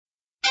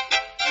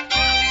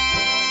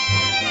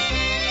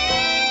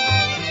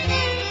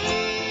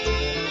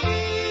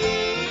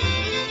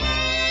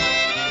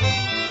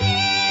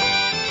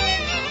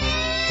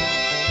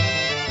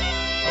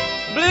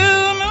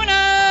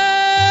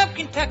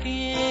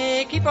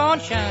Kentucky, keep on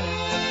shining.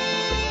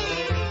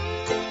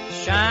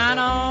 Shine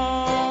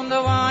on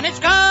the one it's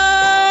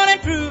gone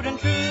and proved and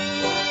true.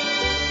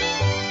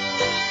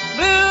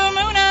 Blue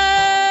moon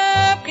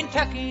up,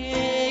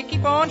 Kentucky,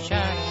 keep on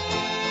shining.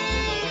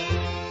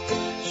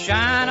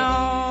 Shine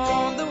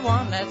on the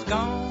one that's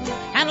gone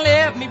and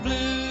left me blue.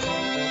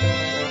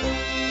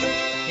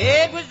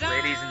 It was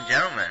Ladies and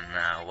gentlemen,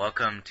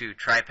 welcome to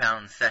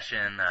Tripound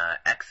Session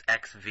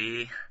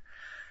XXV.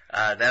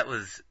 That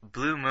was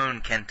Blue Moon,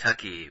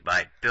 Kentucky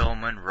by Bill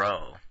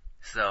Monroe.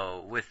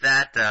 So with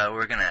that,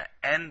 we're going to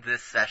end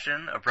this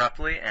session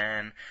abruptly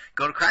and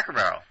go to Cracker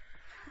Barrel.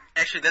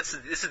 Actually, this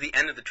is the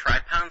end of the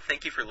Tripound.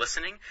 Thank you for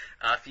listening.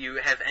 If you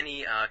have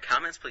any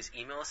comments, please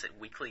email us at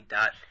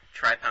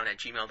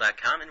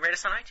weekly.tripound@gmail.com and rate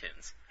us on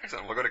iTunes.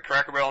 Excellent. We'll go to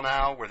Cracker Barrel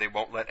now, where they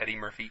won't let Eddie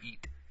Murphy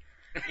eat.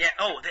 Yeah.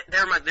 Oh,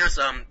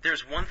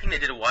 there's one thing they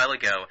did a while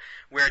ago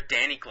where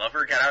Danny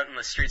Glover got out in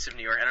the streets of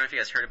New York. I don't know if you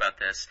guys heard about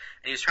this,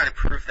 and he was trying to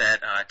prove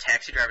that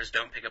taxi drivers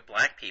don't pick up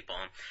black people.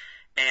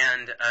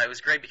 And it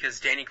was great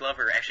because Danny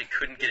Glover actually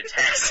couldn't get a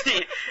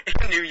taxi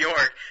in New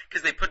York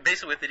because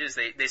basically what they did is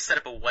they set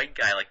up a white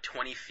guy like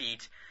 20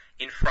 feet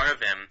in front of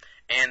him,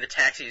 and the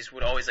taxis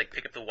would always like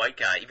pick up the white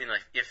guy even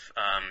like if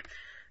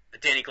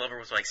Danny Glover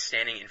was like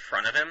standing in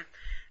front of him.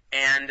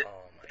 And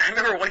I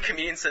remember one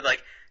comedian said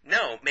like,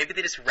 no, maybe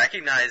they just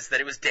recognized that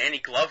it was Danny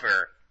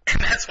Glover,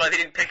 and that's why they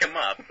didn't pick him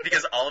up,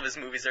 because all of his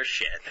movies are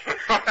shit.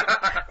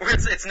 Where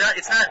it's not,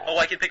 oh,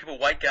 I can pick up a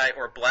white guy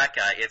or a black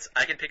guy, it's,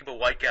 I can pick up a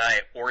white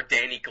guy or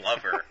Danny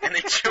Glover, and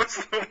they chose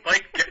the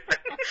white guy.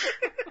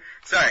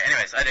 Sorry,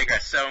 anyways, I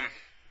digress. So,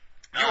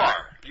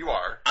 You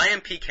are. I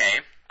am PK.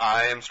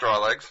 I am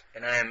Strawlegs.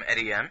 And I am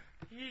Eddie M.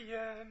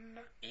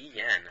 Ian.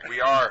 We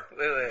are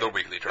Wait. the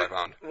Weekly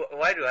TriPound.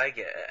 Why do I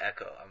get an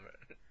echo?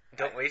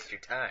 Don't waste your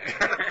time.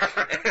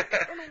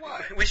 I don't know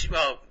why. We should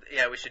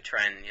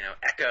try and,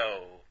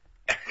 echo.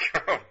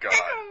 Oh, God.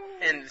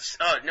 And,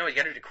 no,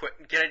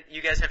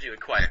 you guys have to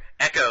acquire.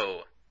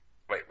 Echo.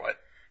 Wait, what?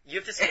 You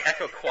have to say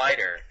echo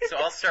quieter. So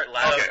I'll start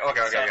loud. Okay,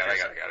 I got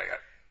it.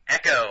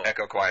 Echo.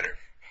 Echo quieter.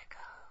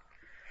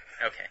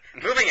 Okay.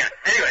 Moving on.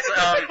 Anyways,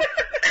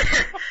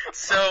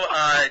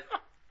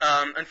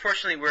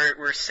 unfortunately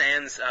we're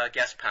sans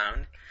guest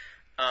pound.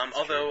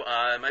 Although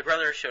my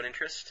brother showed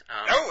interest.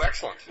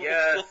 Excellent.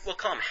 We'll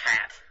call him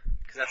Hat,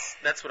 because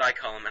that's what I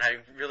call him, and I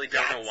really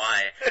don't know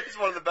why. It's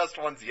one of the best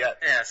ones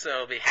yet. Yeah, so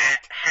it'll be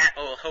Hat. Hat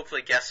will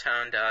hopefully guest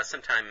pound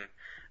sometime,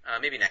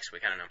 maybe next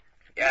week. I don't know.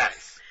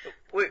 Yes.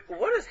 Wait,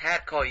 what does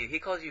Hat call you? He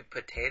calls you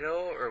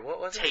Potato, or what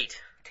was it?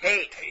 Tate.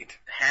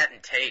 Hat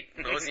and Tate,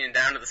 moseying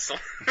down to the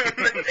saloon.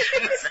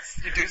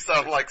 You do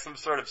sound like some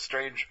sort of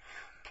strange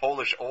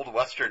Polish Old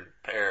Western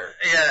pair.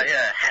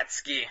 Yeah,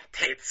 Hatski,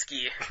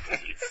 Tateski.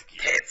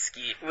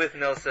 With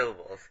no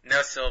syllables.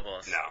 No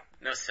syllables.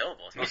 No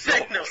syllables.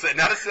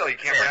 Not a syllable. You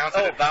can't pronounce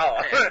it.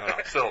 Vowel.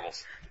 No,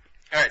 syllables.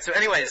 Alright, so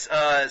anyways,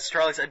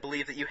 Strawlegs, I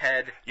believe that you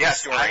had Yes,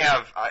 a story. I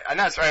have.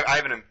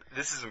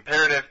 This is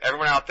imperative.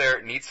 Everyone out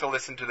there needs to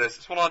listen to this.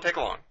 This won't all take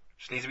long. It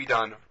just needs to be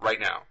done right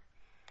now.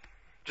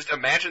 Just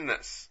imagine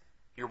this.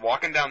 You're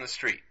walking down the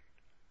street.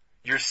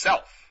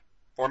 Yourself,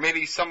 or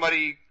maybe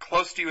somebody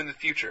close to you in the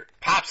future,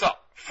 pops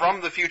up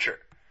from the future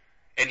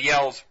and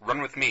yells, "Run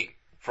with me,"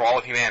 for all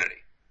of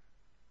humanity.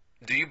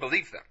 Do you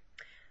believe them?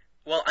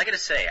 Well, I gotta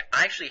say,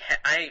 I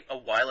a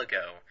while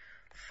ago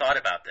thought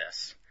about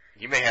this.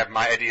 You may have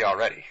my idea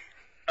already.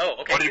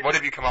 Oh, okay. What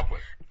have you come up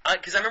with?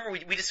 Because I remember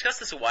we discussed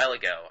this a while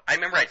ago. I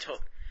remember I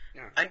told...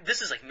 Yeah.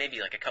 This is like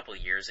maybe like a couple of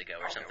years ago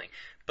or something.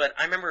 But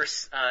I remember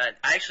I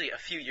actually a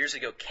few years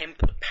ago came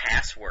up with a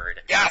password.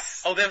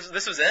 Yes! Oh,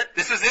 this was it?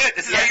 This is it!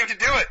 This is how you have to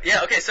do it!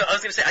 Yeah, okay, so I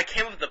was going to say, I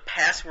came up with a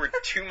password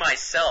to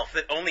myself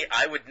that only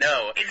I would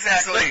know.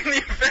 Exactly! So in the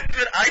event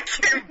that I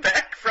came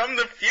back from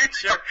the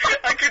future,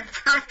 I could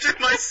prove to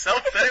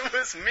myself that it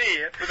was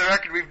me. For the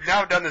record, we've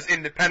now done this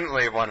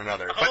independently of one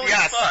another. But Holy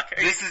yes, fuck.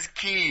 This is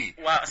key.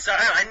 Wow,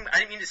 sorry, I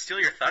didn't mean to steal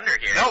your thunder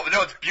here. No,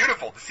 it's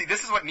beautiful. See,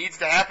 this is what needs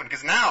to happen,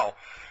 because now,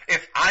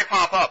 if I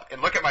pop up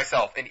and look at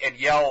myself and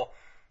yell,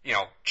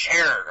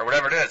 chair or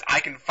whatever it is,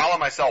 I can follow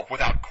myself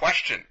without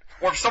question.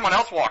 Or if someone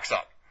else walks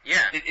up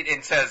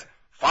and says,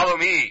 "Follow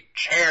me,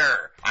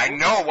 chair," I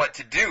know what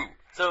to do.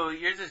 So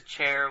yours is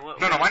chair.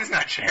 No, mine is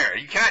not chair.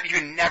 You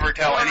can never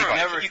tell anybody.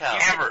 Never tell.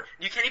 Ever.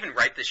 You can't even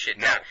write this shit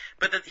down.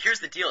 But here's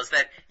the deal: is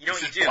that you know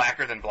this what is you do.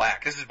 Blacker than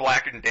black. This is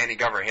blacker than Danny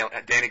Glover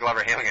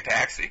hailing a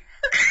taxi.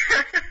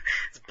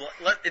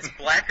 It's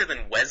blacker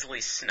than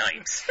Wesley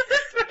Snipes.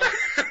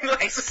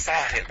 I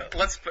saw him.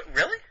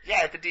 Really?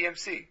 Yeah, at the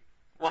DMC.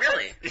 What?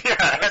 Really? Yeah,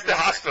 at the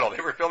hospital.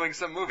 They were filming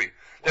some movie.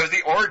 That was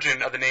the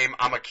origin of the name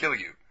 "I'ma Kill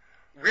You."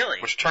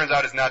 Really? Which turns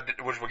out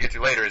which we'll get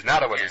to later, is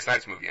not a Wesley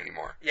Snipes movie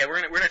anymore. Yeah,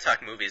 we're gonna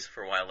talk movies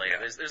for a while later.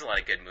 Yeah. There's a lot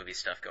of good movie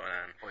stuff going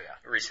on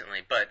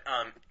recently. But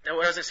what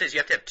I was gonna say is you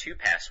have to have two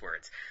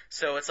passwords.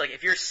 So it's like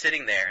if you're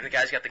sitting there and the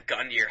guy's got the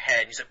gun to your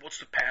head and he's like, "What's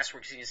the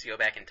password?" Because he needs to go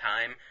back in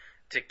time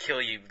to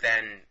kill you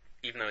then,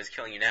 even though he's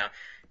killing you now.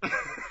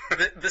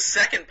 The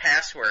second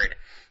password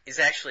is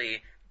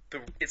actually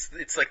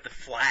it's like the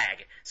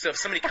flag. So if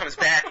somebody comes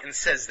back and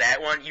says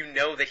that one, you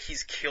know that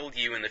he's killed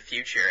you in the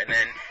future, and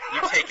then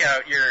you take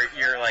out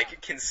your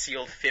like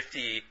concealed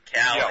 50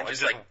 cal and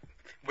just like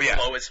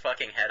blow his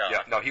fucking head off.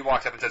 Yeah, no, he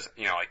walks up and says,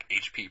 like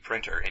HP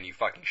printer, and you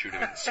fucking shoot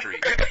him in the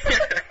street.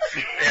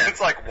 Yeah.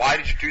 It's like, why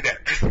did you do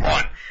that? Just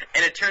run.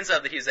 And it turns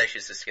out that he's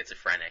actually just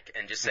schizophrenic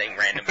and just saying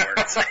random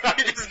words.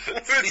 He just blew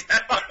his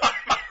head off.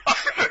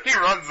 He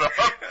runs up,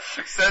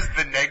 says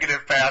the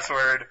negative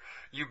password,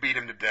 you beat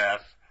him to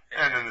death,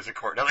 and then there's a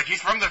court. They're like,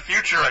 he's from the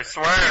future, I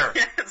swear.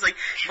 Yeah, it's like,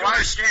 you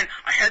understand,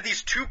 I had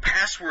these 2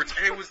 passwords,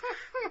 and it was...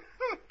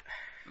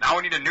 Now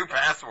we need a new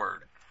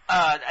password.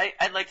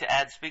 I'd like to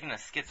add, speaking of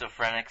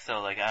schizophrenic,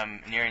 so like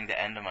I'm nearing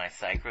the end of my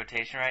psych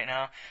rotation right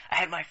now. I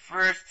had my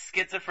first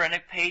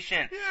schizophrenic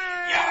patient.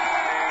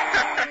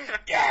 Yeah!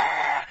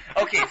 Yeah!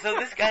 Okay, so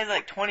this guy's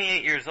like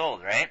 28 years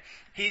old, right?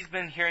 He's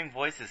been hearing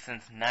voices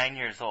since 9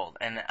 years old,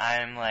 and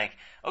I'm like,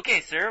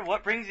 okay, sir,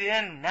 what brings you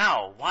in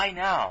now? Why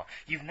now?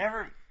 You've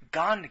never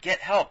gone to get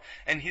help.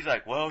 And he's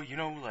like, well,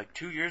 like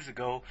 2 years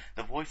ago,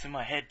 the voice in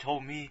my head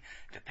told me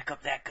to pick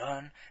up that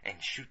gun and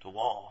shoot the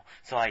wall.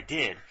 So I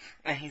did.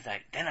 And he's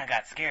like, then I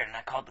got scared and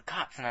I called the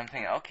cops. And I'm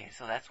thinking, okay,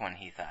 so that's when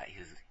he thought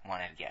he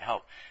wanted to get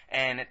help.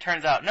 And it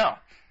turns out, no.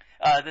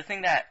 The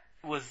thing that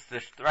was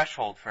the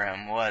threshold for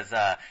him was,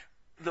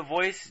 the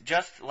voice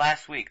just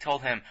last week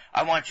told him,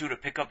 I want you to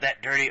pick up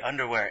that dirty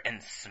underwear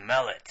and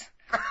smell it.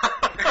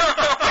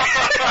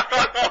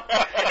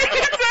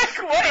 It's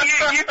like, what?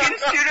 You can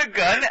shoot a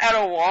gun at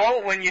a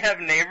wall when you have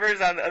neighbors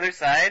on the other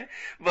side,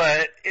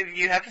 but if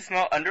you have to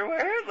smell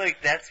underwear,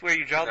 like, that's where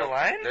you draw the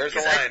line? There's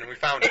the line. We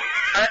found it.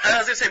 I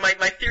was going to say,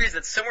 my theory is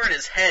that somewhere in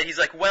his head, he's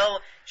like,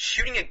 well,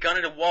 shooting a gun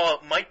at a wall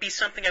might be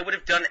something I would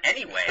have done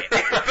anyway.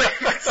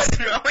 But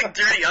smelling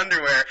dirty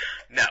underwear,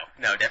 no,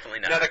 definitely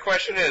not. Now the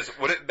question is,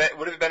 would it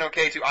have been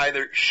okay to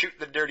either shoot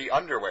the dirty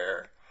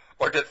underwear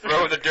or to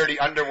throw the dirty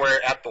underwear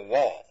at the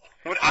wall?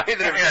 Would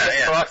either of you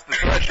cross the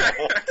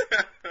threshold?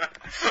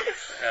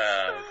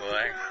 Oh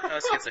boy,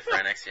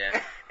 schizophrenics,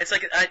 yeah. It's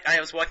like I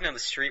was walking down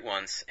the street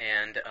once,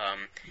 and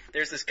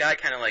there's this guy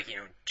kind of like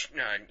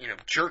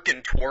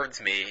jerking towards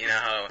me.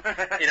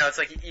 It's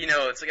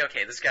like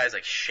okay, this guy's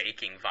like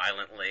shaking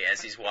violently as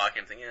he's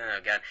walking. I'm thinking, oh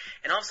god,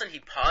 and all of a sudden he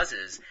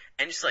pauses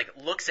and just like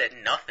looks at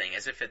nothing,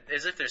 as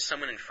if there's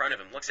someone in front of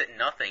him. Looks at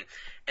nothing,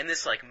 and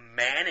this like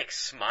manic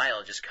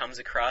smile just comes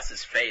across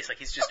his face, like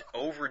he's just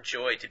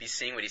overjoyed to be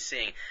seeing what he's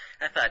seeing.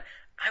 And I thought,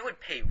 I would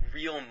pay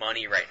real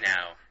money right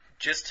now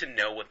just to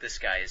know what this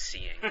guy is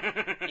seeing.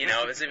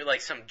 Is it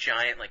like some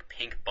giant like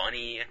pink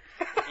bunny,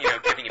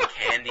 giving him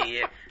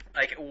candy?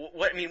 Like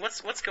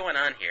what's going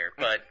on here?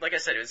 But like I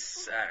said, it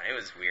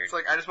was weird. It's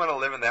like, I just want to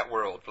live in that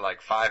world for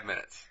like 5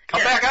 minutes.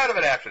 Come back out of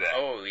it after that.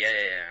 Oh yeah.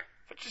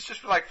 But just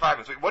for like 5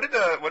 minutes. Wait, what did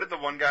the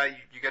one guy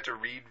you got to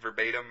read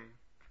verbatim?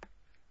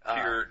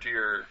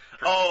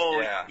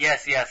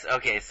 Yes.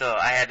 Okay, so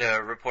I had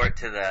to report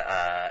to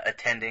the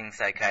attending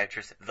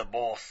psychiatrist, the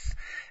boss,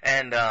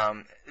 and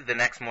the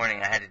next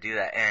morning I had to do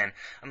that. And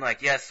I'm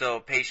like, yes, so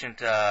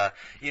patient,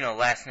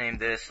 last name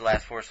this,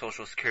 last 4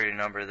 social security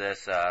number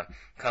this,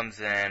 comes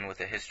in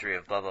with a history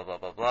of blah blah blah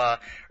blah blah.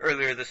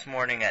 Earlier this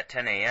morning at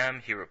 10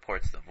 a.m., he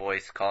reports the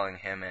voice calling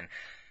him an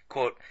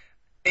quote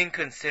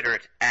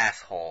inconsiderate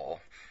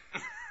asshole.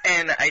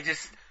 And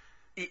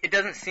it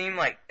doesn't seem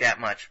like that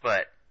much,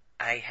 but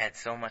I had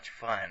so much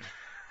fun,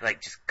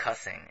 like, just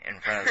cussing in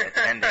front of the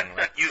attending,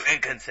 like, you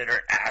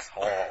inconsiderate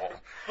asshole.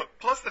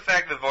 Plus the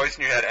fact that the voice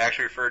in your head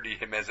actually referred to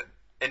him as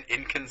an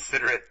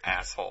inconsiderate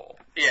asshole.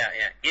 Yeah,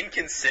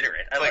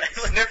 inconsiderate. Like,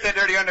 sniff that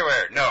dirty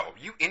underwear. No,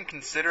 you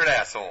inconsiderate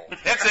asshole.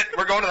 That's it,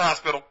 we're going to the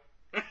hospital.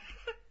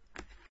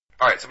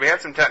 Alright, so we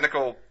have some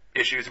technical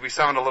issues. If we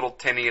sound a little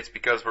tinny, it's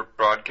because we're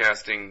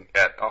broadcasting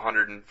at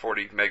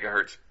 140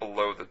 megahertz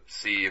below the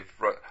sea of...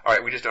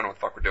 Alright, we just don't know what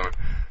the fuck we're doing.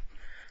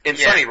 In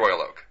sunny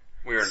Royal Oak.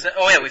 We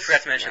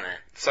forgot to mention that.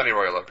 Sunny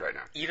Royal Oak right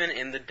now. Even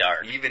in the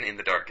dark. Even in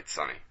the dark, it's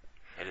sunny.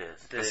 It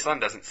is. The sun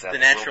doesn't set. The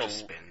natural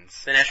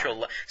spins. The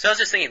natural. So I was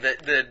just thinking,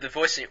 the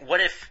voice.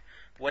 What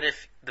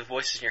if the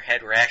voices in your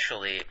head were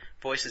actually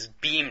voices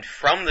beamed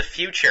from the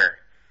future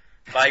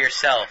by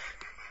yourself?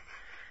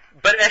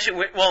 But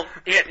actually,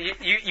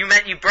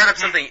 you brought up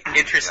something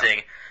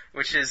interesting,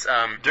 which is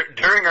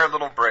during our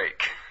little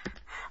break,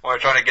 while we're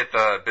trying to get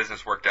the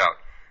business worked out,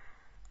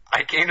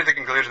 I came to the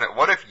conclusion that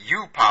what if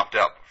you popped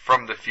up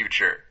from the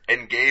future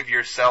and gave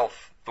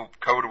yourself the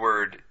code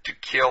word to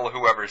kill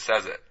whoever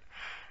says it?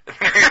 And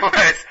I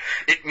realized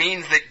it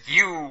means that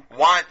you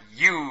want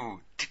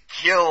you to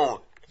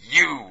kill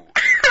you.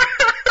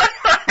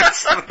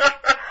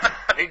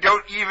 I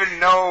don't even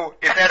know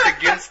if that's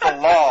against the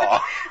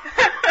law.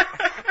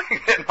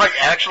 It might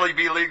actually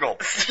be legal.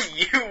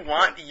 You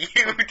want you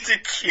to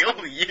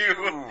kill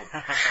you.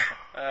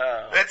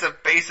 That's a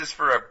basis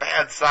for a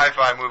bad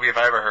sci-fi movie if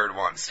I ever heard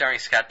one. Starring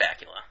Scott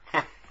Bakula.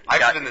 I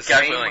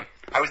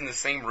was in the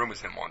same room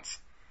as him once.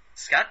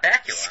 Scott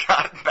Bakula?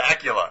 Scott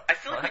Bakula. I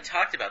feel like we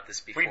talked about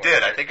this before. We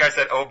did. I think I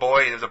said, oh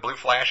boy, there's a blue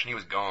flash and he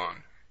was gone.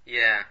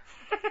 Yeah.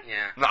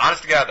 No,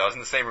 honest to God though, I was in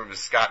the same room as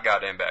Scott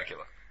goddamn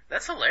Bakula.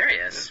 That's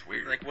hilarious. It's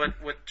weird. Like, what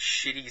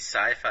shitty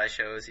sci-fi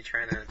show is he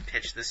trying to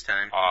pitch this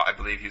time? I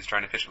believe he was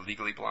trying to pitch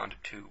Legally Blonde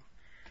 2.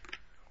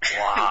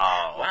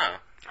 Wow. Wow.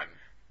 I'm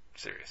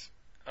serious.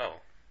 Oh.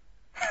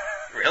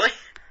 Really?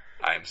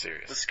 I am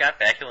serious. Was Scott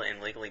Bakula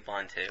in Legally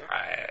Blonde 2?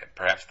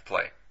 Perhaps the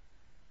play.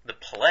 The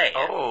play?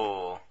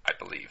 Oh. I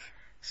believe.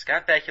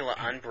 Scott Bakula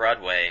on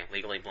Broadway,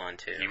 Legally Blonde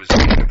 2. He was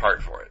reading the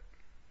part for it.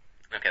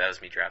 Okay, that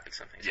was me dropping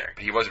something. Yeah, Sorry.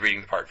 but he was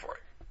reading the part for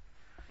it.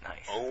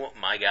 Nice. Oh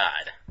my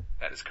god.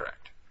 That is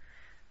correct.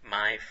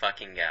 My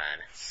fucking god.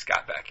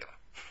 Scott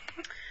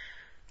Bakula.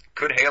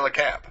 Could hail a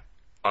cab,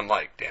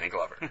 unlike Danny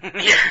Glover.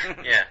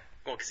 Yeah.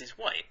 Well, because he's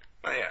white.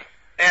 Oh, yeah.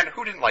 And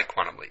who didn't like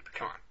Quantum Leap?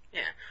 Come on.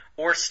 Yeah.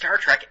 Or Star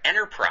Trek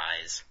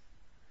Enterprise.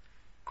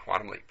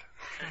 Quantum Leap.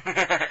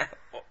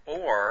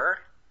 Or...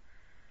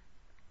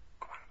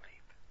 Quantum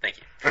Leap. Thank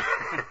you.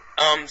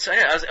 So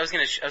anyway,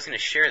 I was gonna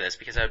share this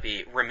because I would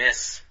be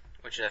remiss,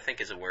 which I think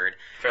is a word.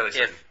 Fairly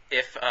certain.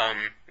 If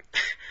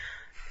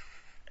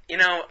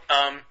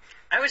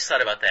I always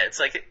thought about that. It's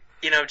like,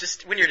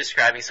 just when you're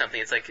describing something,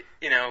 it's like,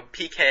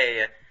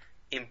 PK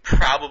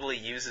improbably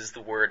uses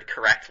the word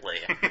correctly.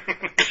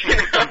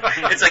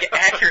 It's like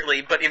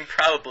accurately, but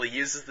improbably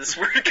uses this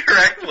word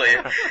correctly.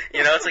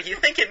 It's like you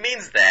think it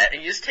means that,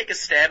 and you just take a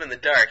stab in the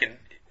dark, and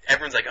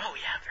everyone's like, oh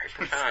yeah, very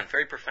profound,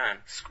 very profound.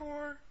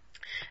 Score.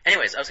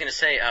 Anyways, I was going to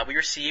say, we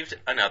received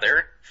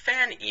another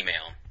fan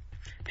email.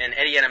 And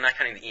Eddie, I'm not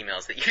counting the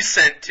emails that you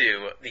sent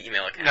to the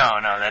email account.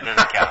 No, that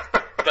doesn't count.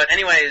 But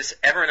anyways,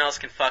 everyone else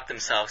can fuck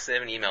themselves. They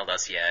haven't emailed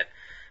us yet.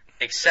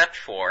 Except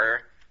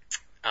for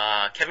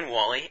Kevin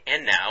Wally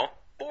and now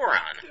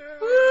Boron.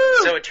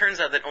 Woo! So it turns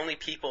out that only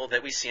people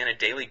that we see on a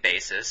daily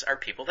basis are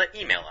people that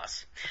email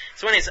us.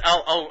 So anyways,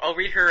 I'll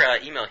read her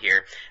email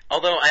here.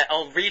 Although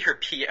I'll read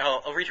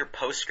her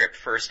postscript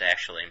first,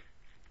 actually.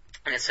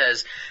 And it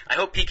says, I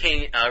hope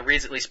PK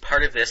reads at least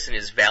part of this in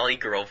his Valley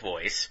Girl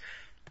voice,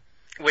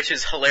 which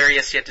is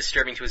hilarious yet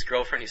disturbing to his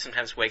girlfriend, who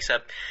sometimes wakes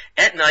up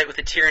at night with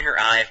a tear in her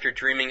eye after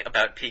dreaming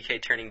about PK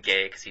turning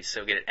gay because he's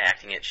so good at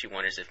acting it. She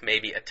wonders if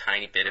maybe a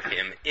tiny bit of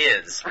him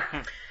is.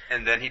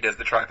 And then he does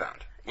the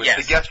tripound with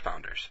Yes. the guest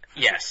pounders.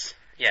 Yes.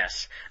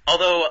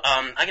 Although,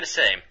 I gotta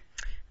say,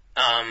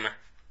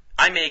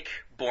 I make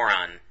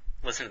Boron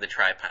listen to the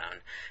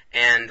tripound.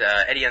 And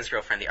Eddie Ann's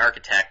girlfriend, the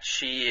architect,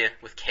 she,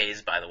 with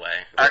K's by the way.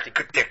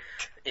 Architect.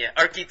 Yeah,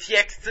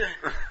 architect.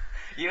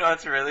 You know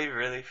what's really,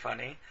 really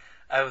funny?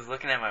 I was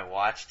looking at my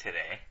watch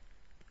today.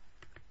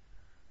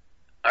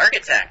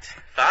 Architect.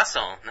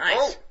 Fossil. Nice.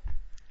 Oh!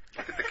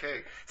 Look at the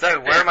cake. So I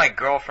wear my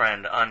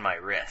girlfriend on my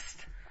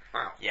wrist.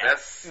 Wow.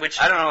 Yes.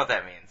 Which I don't know what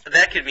that means.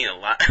 that could mean a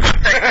lot.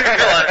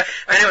 That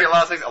Anyway, a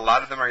lot of things. A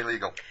lot of them are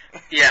illegal.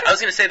 Yeah, I was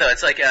gonna say though,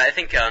 it's like I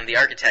think the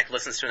architect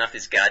listens to enough of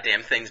these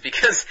goddamn things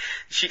because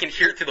she can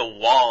hear it through the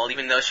wall,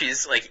 even though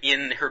she's like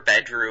in her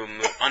bedroom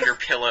under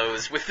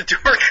pillows with the door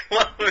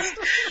closed,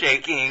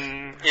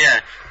 Shaking. Yeah,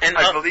 and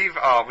I believe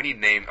we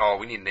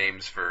need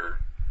names for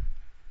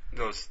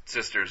those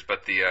sisters,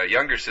 but the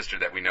younger sister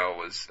that we know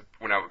was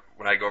when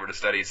I go over to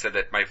study said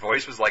that my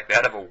voice was like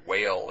that of a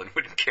whale and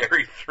would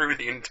carry through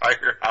the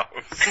entire house.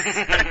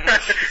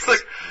 it's like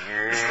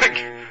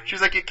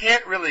she's like you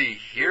can't really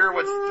hear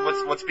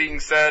what's being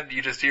said.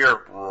 You just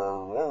hear.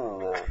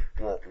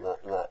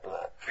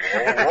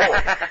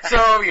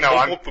 So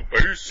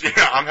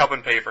I'm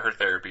helping pay for her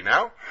therapy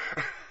now.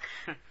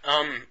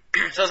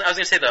 So I was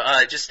gonna say though,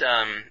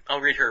 I'll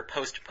read her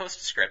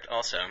postscript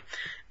also,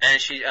 and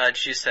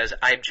she says,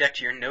 I object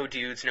to your no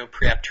dudes, no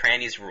pre-op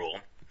trannies rule,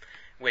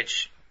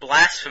 which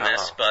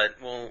blasphemous, but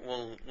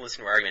we'll listen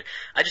to her argument.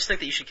 I just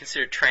think that you should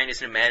consider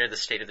trannies no matter the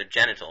state of their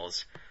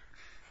genitals.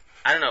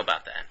 I don't know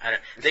about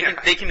that.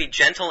 They can be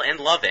gentle and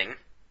loving,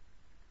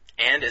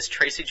 and as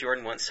Tracy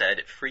Jordan once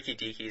said, freaky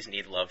deakies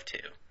need love too.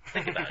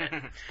 Think about it.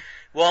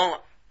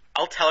 Well,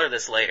 I'll tell her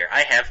this later.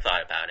 I have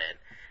thought about it.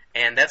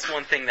 And that's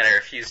one thing that I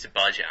refuse to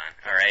budge on,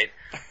 alright?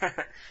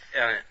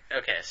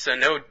 Okay, so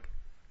no...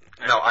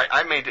 No,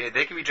 I maintain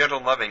they can be gentle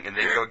and loving, and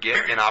they can go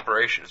get in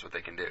operation is what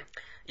they can do.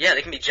 Yeah,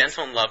 they can be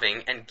gentle and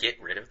loving and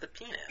get rid of the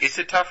penis. It's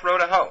a tough road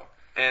to hoe,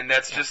 and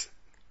this is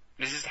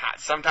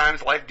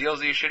sometimes life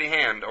deals you a shitty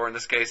hand, or in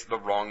this case, the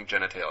wrong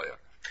genitalia.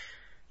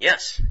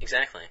 Yes,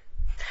 exactly.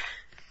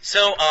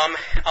 So,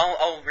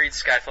 I'll read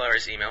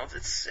Skyflower's email.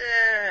 It's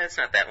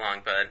not that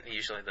long, but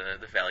usually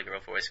the Valley Girl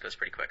voice goes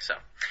pretty quick, so...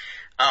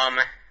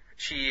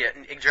 She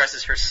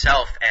addresses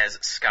herself as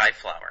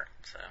Skyflower,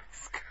 so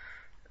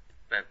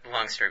that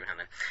long story behind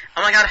that.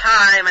 Oh my god,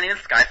 hi, my name is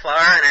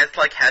Skyflower, and I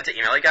just had to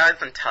email you guys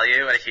and tell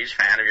you what a huge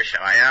fan of your show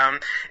I am.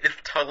 It's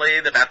totally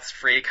the best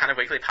free kind of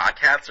weekly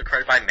podcast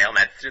recorded by male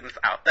med students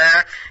out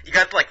there. You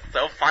guys are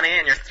so funny,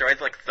 and your stories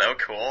so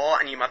cool,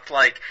 and you must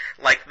like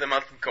the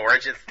most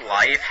gorgeous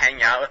life,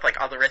 hanging out with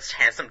all the rich,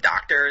 handsome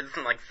doctors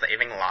and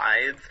saving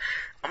lives.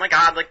 Oh my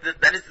god,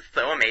 that is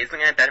so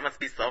amazing, and I bet it must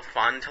be so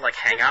fun to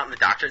hang out in the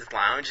doctor's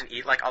lounge and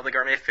eat all the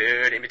gourmet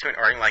food in between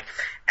ordering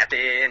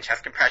epi and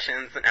chest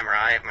compressions and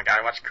MRI. Oh my god,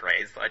 I watch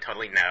Grey's, so I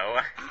totally know.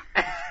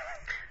 I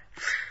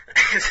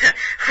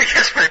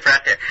catch my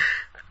breath here.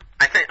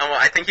 I think Well,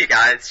 I think you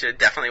guys should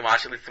definitely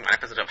watch at least one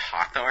episode of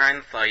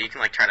Hawthorne, so you can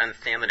like try to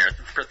understand the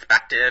nurse's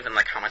perspective and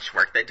like how much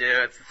work they do.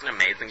 It's just an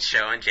amazing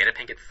show, and Jada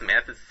Pinkett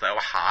Smith is so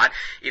hot,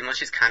 even though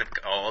she's kind of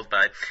old,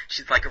 but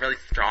she's like a really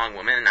strong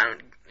woman, and I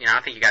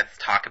don't think you guys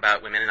talk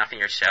about women enough in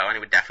your show, and it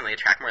would definitely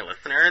attract more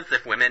listeners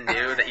if women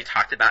knew that you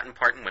talked about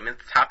important women's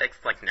topics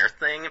like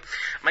nursing.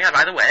 Oh my god,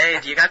 by the way,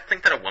 do you guys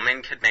think that a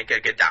woman could make a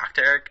good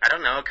doctor? I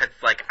don't know, because,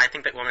 like, I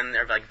think that women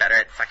are, like, better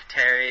at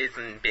secretaries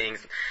and being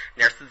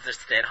nurses or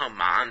stay-at-home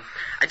moms.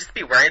 I'd just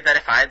be worried that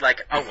if I had, like,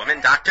 a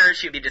woman doctor,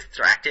 she would be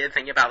distracted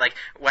thinking about, like,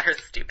 what her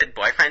stupid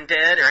boyfriend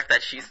did, or if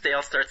that she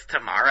sale starts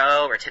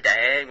tomorrow or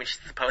today when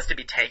she's supposed to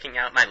be taking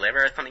out my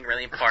liver or something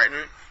really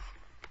important.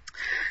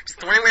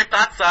 Just wondering where your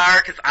thoughts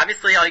are, because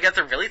obviously all you guys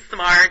are really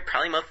smart,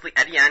 probably mostly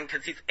Etienne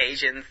because he's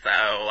Asian,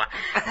 so,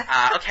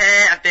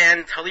 okay, I've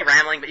been totally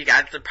rambling, but you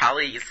guys are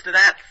probably used to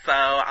that, so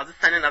I'll just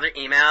send another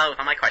email with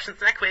all my questions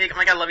next week. Oh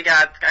my god, love you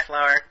guys,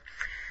 Skyflower.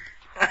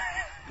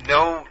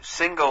 No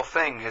single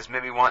thing has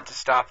made me want to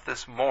stop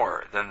this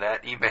more than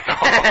that email.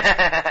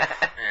 Yeah,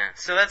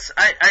 so that's,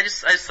 I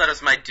just thought it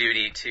was my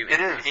duty to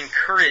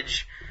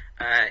encourage,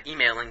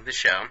 emailing the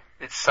show.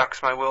 It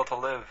sucks my will to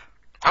live.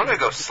 I'm gonna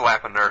go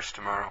slap a nurse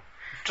tomorrow.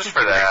 Just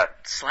for that.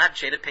 Slap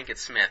Jada Pinkett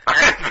Smith.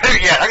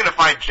 Yeah, I'm gonna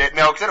find Jada.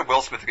 No, because then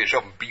Will Smith is gonna show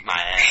up and beat my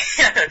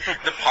ass.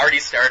 The party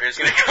starter's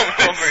gonna come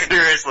over.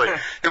 Seriously.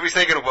 He'll be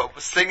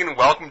singing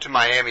Welcome to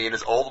Miami in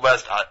his Old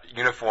West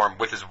uniform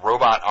with his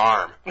robot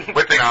arm,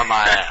 whipping on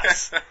my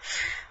ass.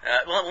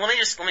 Well, let me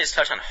just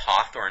touch on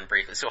Hawthorne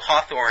briefly. So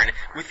Hawthorne,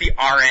 with the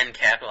RN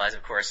capitalized,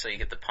 of course, so you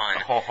get the pun.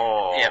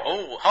 Oh.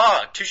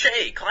 Yeah,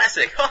 touche,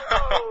 classic.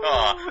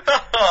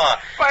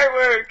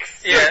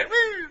 Fireworks! Yeah.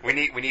 We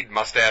need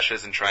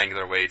mustaches and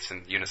triangular weights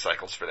and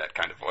unicycles for that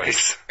kind of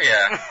voice.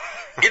 Yeah.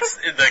 It's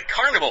the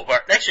carnival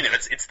part. Actually, no,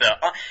 it's the,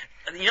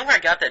 you know where I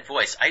got that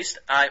voice?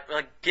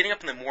 Like, getting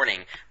up in the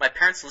morning, my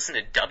parents listened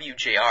to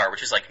WJR,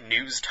 which is like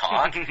news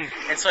talk,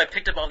 and so I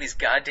picked up all these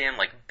goddamn,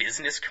 like,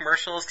 business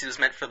commercials, because it was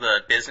meant for the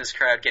business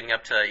crowd getting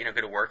up to,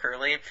 go to work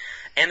early,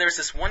 and there was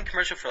this one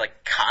commercial for,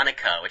 like,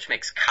 Konica, which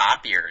makes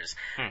copiers,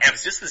 and it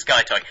was just this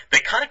guy talking, the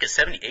Konica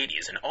 7080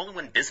 is an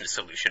all-in-one business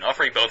solution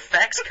offering both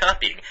fax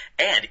copying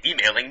and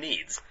emailing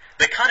needs.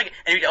 The Konica,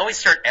 and he'd always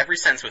start every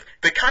sentence with,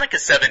 the Konica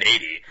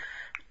 780.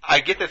 I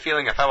get the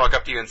feeling if I walk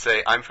up to you and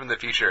say, I'm from the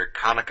future,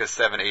 Konica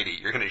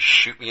 780, you're going to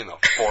shoot me in the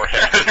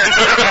forehead.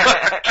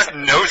 Just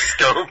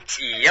no-scoped.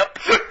 Yep.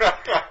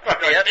 Yep.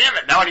 Damn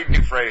it, now I need a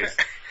new phrase.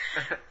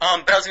 But I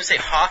was going to say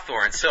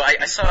Hawthorne. So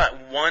I saw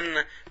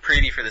one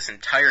preview for this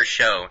entire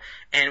show,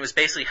 and it was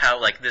basically how,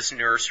 like, this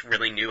nurse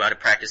really knew how to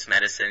practice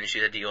medicine. She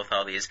had to deal with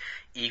all these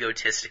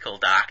egotistical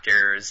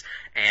doctors,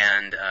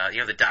 and,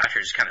 the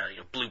doctors kind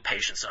of, blew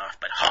patients off,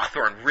 but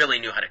Hawthorne really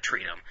knew how to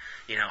treat them.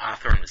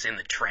 Hawthorne was in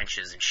the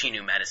trenches, and she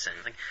knew medicine.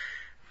 Like,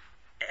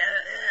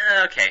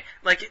 okay.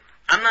 Like,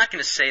 I'm not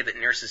going to say that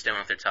nurses don't know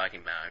what they're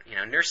talking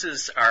about.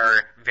 Nurses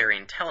are very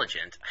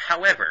intelligent.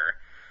 However,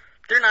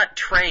 they're not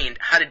trained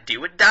how to do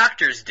what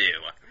doctors do.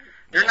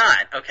 They're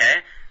not, okay?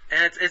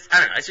 And it's I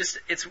don't know,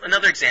 it's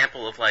another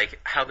example of, like,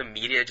 how the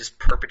media just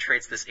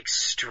perpetrates this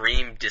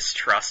extreme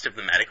distrust of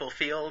the medical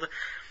field.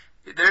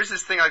 There's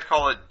this thing I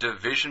call a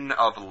division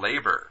of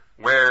labor,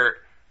 where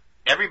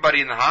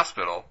everybody in the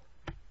hospital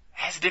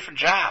has a different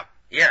job.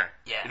 Yeah.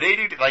 They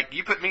do, like,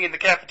 you put me in the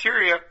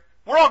cafeteria,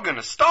 we're all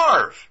gonna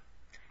starve.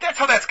 That's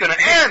how that's gonna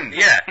end.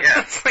 Yeah.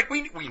 It's like,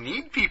 we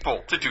need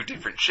people to do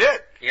different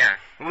shit. Yeah.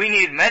 We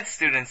need med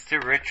students to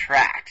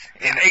retract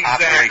in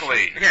Exactly.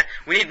 operation. Yeah,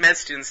 we need med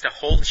students to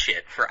hold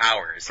shit for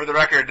hours. For the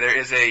record, there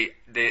is a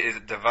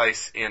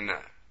device in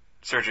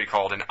surgery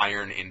called an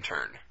iron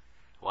intern.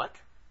 What?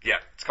 Yeah,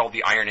 it's called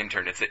the iron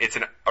intern. It's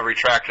a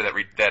retractor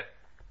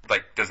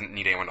that doesn't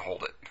need anyone to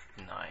hold it.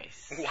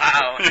 Nice.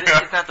 Wow.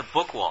 It's not the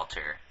book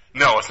Walter.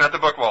 No, it's not the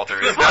book Walter.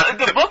 It's not.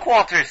 The book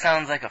Walter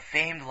sounds like a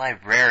famed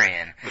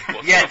librarian.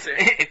 Yes,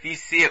 if you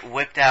see it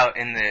whipped out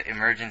in the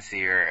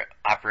emergency or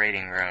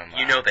operating room.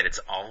 You know that it's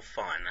all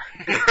fun.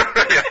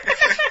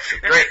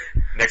 Great.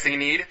 Next thing you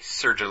need,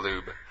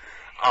 Surgilube.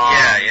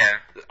 Yeah.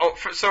 Oh,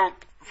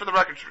 for the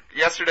record,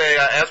 yesterday,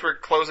 as we're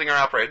closing our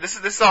operation, this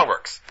is how it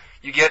works.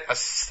 You get a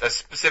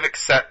specific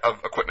set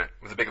of equipment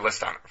with a big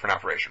list on it for an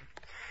operation.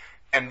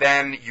 And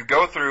then you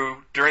go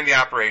through, during the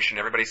operation,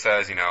 everybody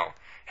says,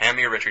 hand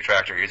me a rich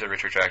retractor, here's a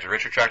rich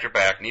retractor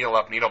back, needle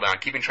up, needle down,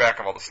 keeping track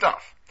of all the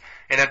stuff.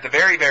 And at the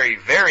very, very,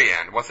 very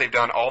end, once they've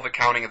done all the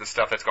counting of the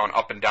stuff that's gone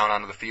up and down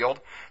onto the field,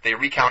 they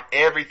recount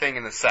everything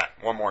in the set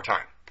one more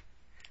time.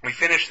 We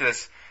finish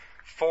this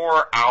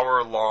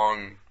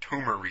 4-hour-long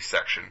tumor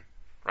resection,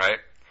 right?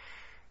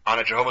 On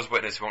a Jehovah's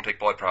Witness who won't take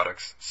blood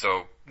products,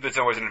 so there's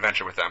always an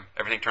adventure with them.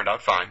 Everything turned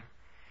out fine,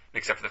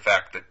 except for the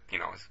fact that, he's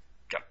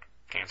got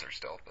cancer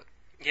still, but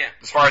yeah.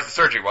 As far as the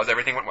surgery was,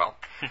 everything went well.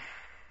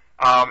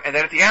 And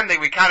then at the end,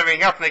 we count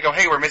everything up, and they go,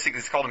 hey, we're missing,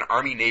 this is called an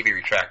Army-Navy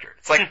retractor.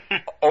 It's like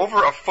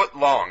over a foot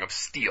long of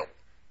steel,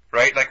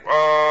 right? Like,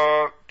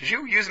 did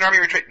you use an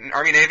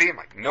Army-Navy? I'm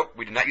like, nope,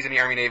 we did not use any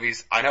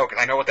Army-Navies. I know,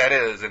 because I know what that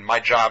is, and my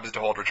job is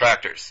to hold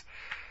retractors.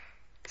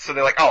 So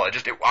they're like,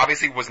 it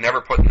obviously was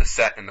never put in the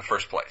set in the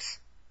first place.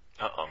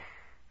 Uh-oh.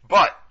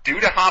 But due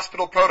to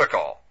hospital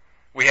protocol,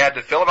 we had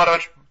to fill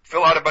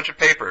out a bunch of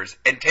papers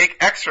and take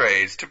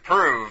x-rays to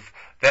prove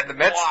that the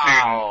med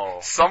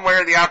student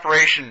somewhere in the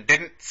operation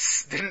didn't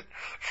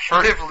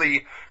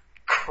furtively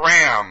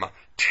cram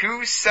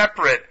 2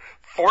 separate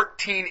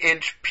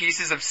 14-inch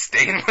pieces of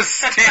stainless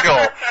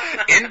steel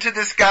into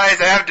this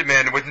guy's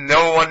abdomen with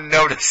no one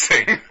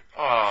noticing. Oh,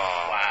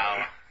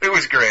 wow. It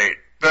was great.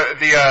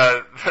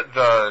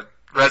 The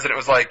resident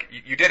was like,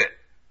 "You did it.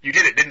 You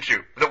did it, didn't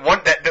you?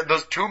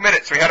 Those 2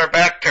 minutes we had our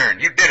back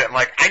turned, you did it." I'm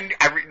like,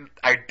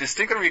 I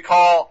distinctly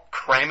recall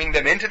cramming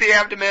them into the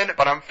abdomen,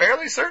 but I'm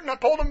fairly certain I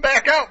pulled them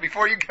back out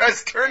before you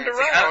guys turned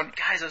around.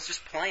 Guys, I was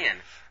just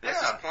playing.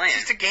 It's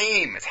just a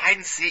game. It's hide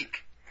and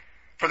seek.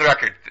 For the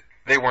record,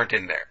 they weren't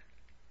in there.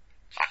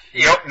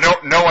 Yeah.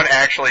 No one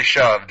actually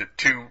shoved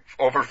 2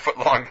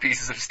 over-foot-long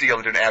pieces of steel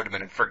into an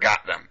abdomen and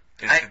forgot them.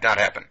 It did not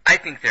happen. I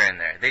think they're in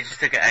there. They just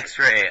took an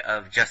x-ray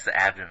of just the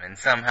abdomen.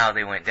 Somehow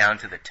they went down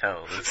to the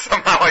toes.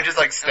 Somehow I just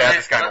stabbed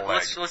this guy in the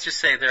leg. Let's just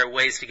say there are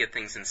ways to get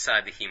things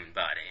inside the human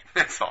body.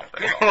 That's all.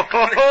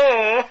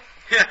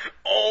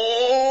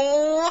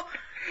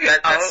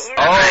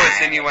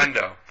 It's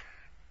innuendo.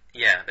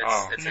 Yeah,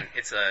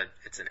 it's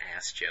an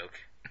ass joke.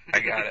 I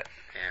got it.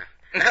 Yeah.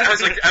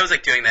 I was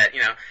like doing that,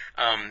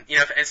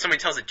 if somebody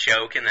tells a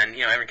joke and then,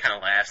 everyone kind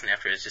of laughs and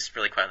after it's just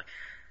really quiet, like,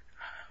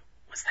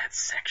 was that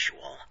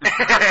sexual?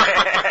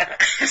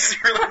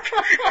 It's really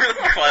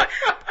quiet.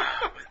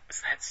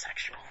 Was that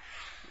sexual?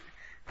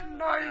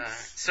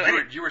 Nice.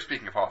 You were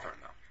speaking of Hawthorne,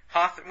 though.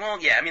 Hawthorne,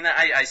 well, yeah, I mean,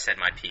 I said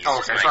my piece. Oh,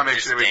 okay. My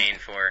disdain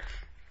for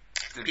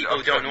people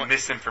who don't know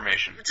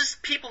misinformation.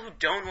 Just people who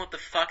don't know what the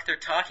fuck they're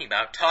talking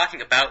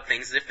about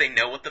things as if they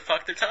know what the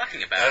fuck they're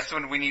talking about. That's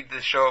when we need to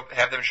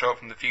have them show up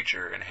from the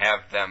future and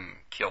have them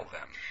kill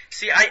them.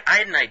 See, I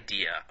had an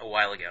idea a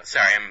while ago.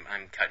 Sorry,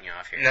 I'm cutting you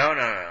off here. No.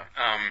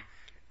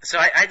 So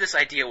I had this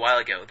idea a while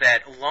ago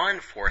that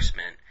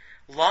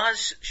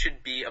laws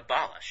should be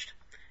abolished.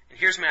 And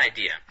here's my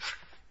idea.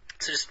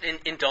 So just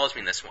indulge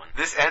me in this one.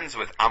 This ends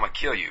with "I'ma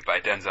Kill You" by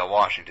Denzel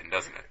Washington,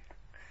 doesn't it?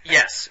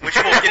 Yes, which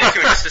we'll get into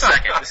in just a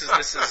second. This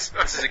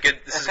is a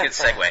good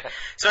segue.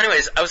 So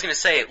anyways, I was going to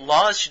say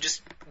laws should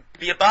just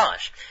be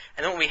abolished.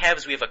 And then what we have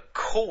is we have a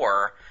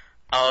core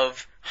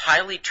of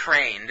highly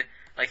trained,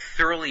 like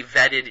thoroughly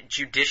vetted,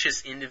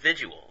 judicious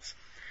individuals.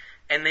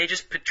 And they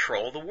just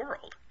patrol the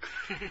world.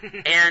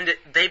 And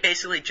they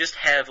basically just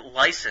have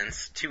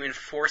license to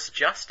enforce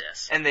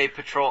justice. And they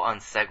patrol on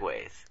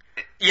Segways.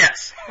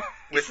 Yes,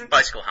 with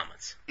bicycle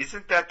helmets.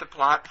 Isn't that the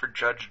plot for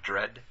Judge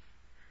Dredd?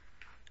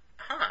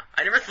 Huh,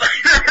 I never thought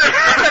of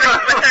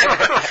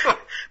that.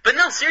 But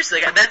no,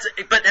 seriously,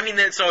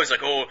 it's always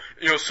like,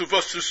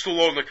 Sylvester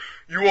Stallone, like,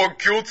 you are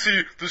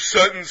guilty, the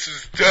sentence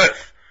is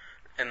death.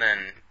 And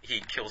then he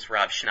kills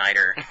Rob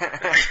Schneider.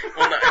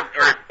 Or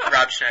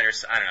Rob Schneider,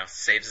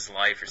 saves his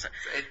life or something.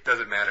 It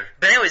doesn't matter.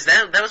 But anyways,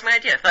 that was my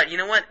idea. I thought, you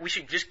know what, we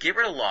should just get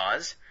rid of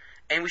laws,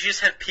 and we should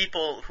just have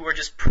people who are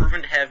just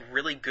proven to have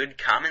really good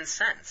common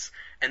sense,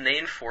 and they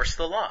enforce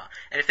the law.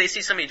 And if they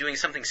see somebody doing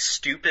something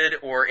stupid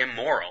or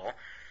immoral,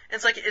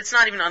 it's like, it's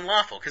not even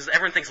unlawful, because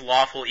everyone thinks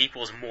lawful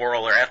equals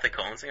moral or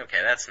ethical, and it's like,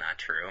 okay, that's not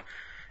true.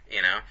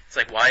 It's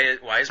like, why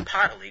is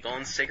pot illegal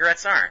and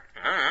cigarettes aren't?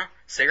 I don't know.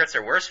 Cigarettes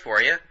are worse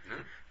for you,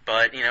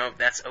 but,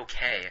 that's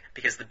okay,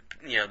 because the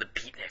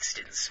beatniks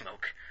didn't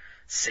smoke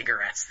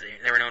cigarettes.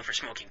 They were known for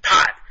smoking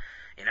pot.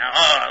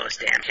 Those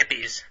damn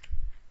hippies.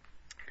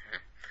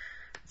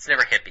 It's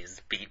never hippies,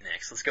 it's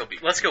beatniks.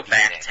 Let's go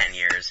back 10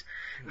 years.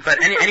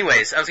 But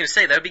anyways, I was going to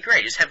say, that would be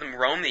great. Just have them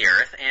roam the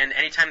earth, and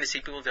anytime they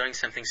see people doing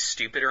something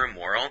stupid or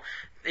immoral,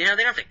 they don't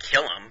have to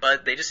kill them,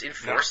 but they just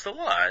enforce the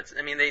law.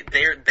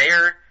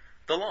 They're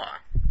the law.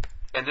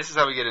 And this is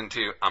how we get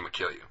into "I'ma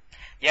Kill You."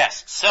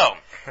 Yes. So,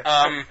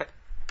 now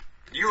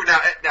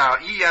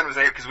Ian was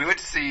there because we went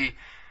to see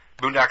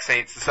Boondock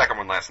Saints, the second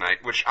one, last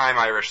night, which I'm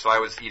Irish, so I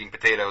was eating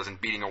potatoes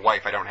and beating a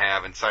wife I don't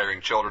have and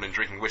siring children and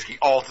drinking whiskey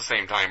all at the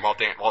same time while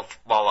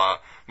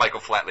Michael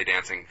Flatley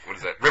dancing. What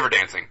is that? River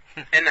dancing.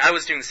 And I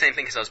was doing the same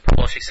thing because I was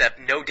Polish, except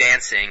no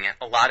dancing,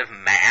 a lot of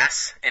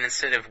mass, and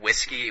instead of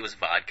whiskey, it was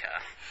vodka.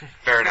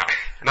 Fair enough.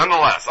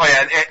 Nonetheless. Oh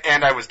yeah,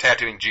 and I was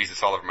tattooing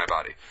Jesus all over my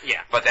body.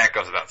 Yeah. But that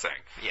goes without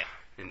saying. Yeah.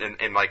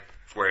 And like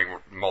wearing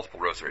multiple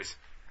rosaries.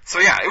 So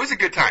yeah, it was a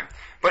good time.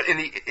 But in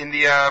the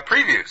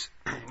previews,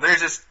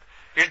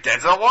 here's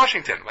Denzel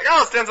Washington. Like,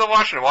 it's Denzel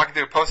Washington walking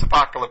through a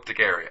post-apocalyptic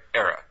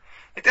era.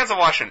 Like, Denzel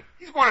Washington,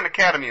 he's won an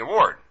Academy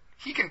Award.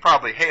 He can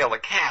probably hail a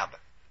cab.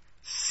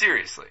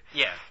 Seriously.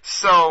 Yeah.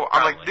 So,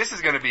 I'm like, this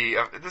is gonna be,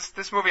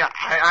 this movie,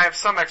 I have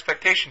some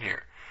expectation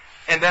here.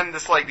 And then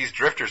these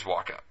drifters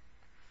walk up.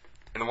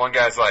 And the one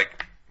guy's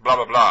like, blah,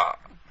 blah, blah.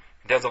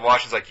 Denzel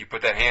Washington's like, you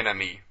put that hand on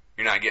me,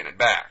 you're not getting it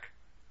back.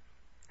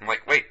 I'm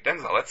like, wait,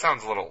 Denzel, that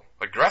sounds a little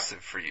aggressive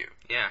for you.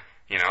 Yeah.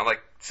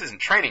 This isn't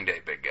Training Day,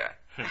 big guy.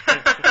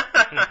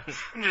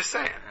 I'm just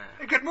saying.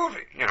 A good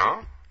movie,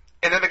 And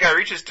then the guy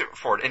reaches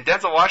for it, and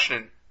Denzel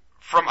Washington,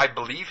 from, I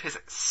believe, his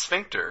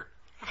sphincter,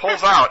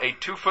 pulls out a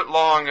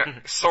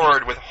 2-foot-long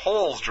sword with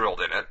holes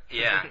drilled in it.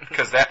 Yeah.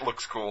 Because that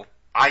looks cool.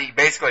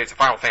 Basically, it's a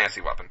Final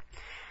Fantasy weapon.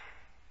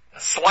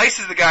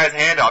 slices the guy's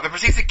hand off, and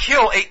proceeds to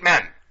kill 8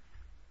 men.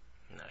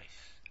 Nice.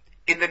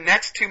 In the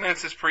next 2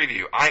 minutes of this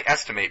preview, I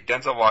estimate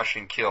Denzel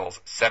Washington kills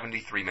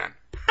 73 men.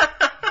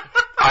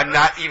 I'm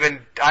not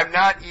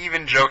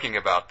even joking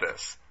about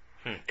this.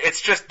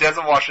 It's just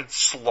Denzel Washington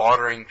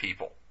slaughtering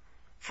people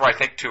for, I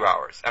think, 2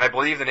 hours. And I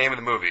believe the name of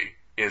the movie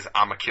is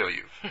I'ma Kill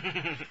You.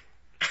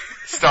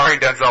 Starring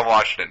Denzel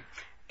Washington.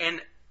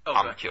 And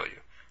I'ma Kill You.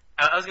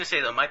 I was going to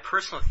say, though, my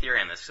personal theory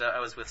on this, because I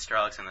was with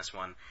Strawlegs on this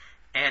one,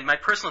 and my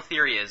personal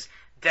theory is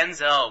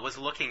Denzel was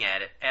looking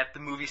at it, at the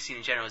movie scene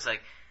in general, was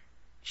like,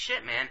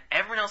 shit, man,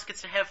 everyone else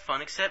gets to have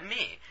fun except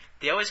me.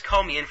 They always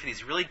call me in for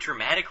these really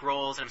dramatic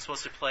roles, and I'm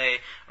supposed to play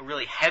a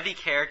really heavy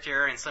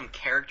character in some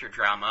character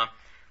drama.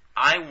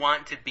 I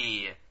want to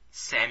be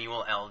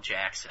Samuel L.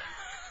 Jackson.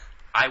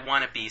 I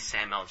want to be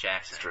Sam L.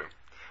 Jackson. It's true.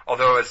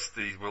 Although, as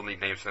we'll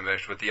need names for them,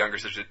 with the younger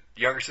sister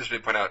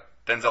did point out,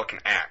 Denzel can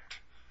act.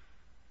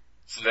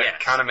 So that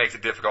kind of makes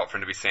it difficult for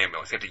him to be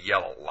Samuel. He's going to have to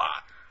yell a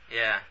lot.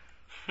 Yeah.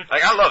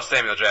 Like, I love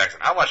Samuel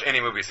Jackson. I watch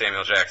any movie with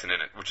Samuel Jackson in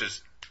it, which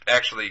is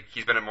actually,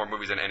 he's been in more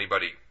movies than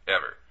anybody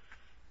ever.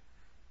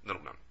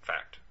 Little known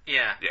fact.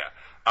 Yeah. Yeah.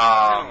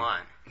 He's in a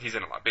lot. He's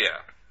in a lot, but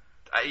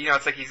yeah.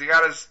 It's like he's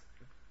got his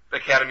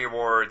Academy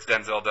Awards,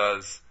 Denzel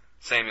does,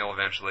 Samuel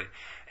eventually.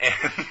 And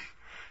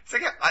it's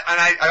like,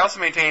 I also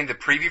maintain the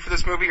preview for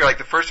this movie, or like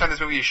the first time this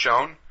movie is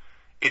shown,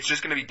 it's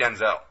just going to be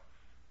Denzel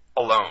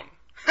alone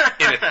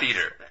in a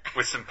theater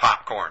with some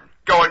popcorn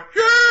going,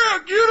 yeah,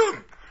 get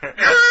him!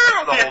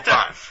 Yeah, the whole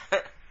time.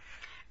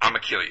 I'ma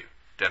Kill You,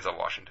 Denzel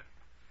Washington.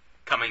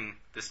 Coming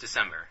this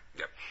December.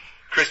 Yep.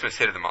 Christmas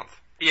hit of the month.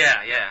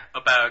 Yeah.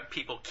 About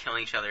people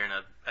killing each other in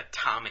an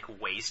atomic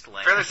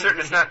wasteland. Fairly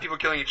certain it's not people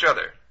killing each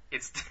other.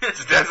 It's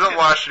Denzel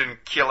Washington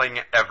killing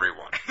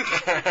everyone.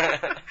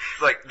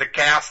 It's like the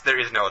cast, there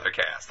is no other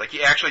cast. Like,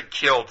 he actually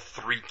killed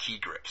 3 key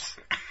grips.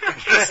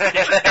 He just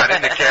got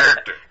into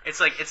character. It's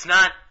like, it's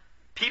not,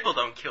 people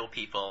don't kill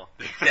people.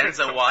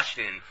 Denzel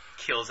Washington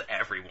kills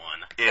everyone.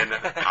 In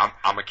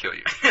I'ma Kill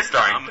You,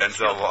 starring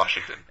Denzel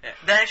Washington.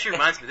 That actually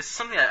reminds me, this is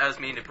something that I was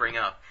meaning to bring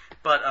up,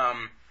 but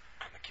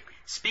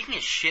speaking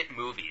of shit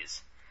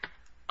movies,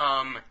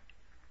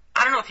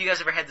 I don't know if you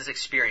guys ever had this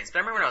experience, but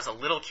I remember when I was a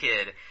little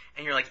kid,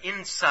 and you're like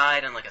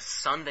inside on like a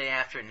Sunday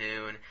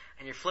afternoon,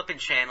 and you're flipping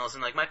channels,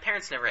 and like my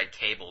parents never had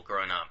cable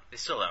growing up. They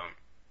still don't.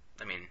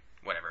 I mean,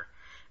 whatever.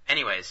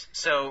 Anyways,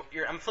 so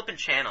I'm flipping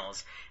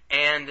channels,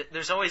 and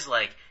there's always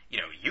like,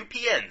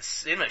 UPN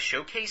Cinema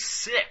Showcase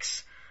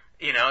 6.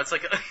 It's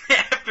like an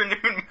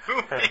afternoon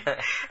movie.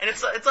 And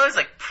it's always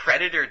like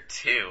Predator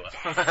 2.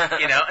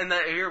 And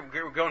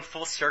we're going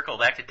full circle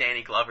back to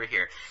Danny Glover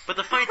here. But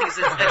the funny thing is,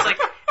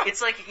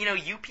 it's like,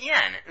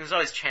 UPN. It was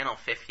always Channel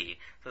 50.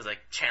 So it was like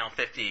Channel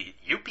 50,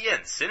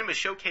 UPN Cinema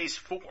Showcase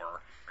 4,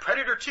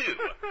 Predator 2,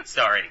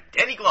 starring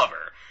Danny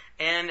Glover.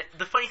 And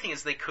the funny thing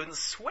is they couldn't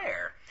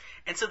swear.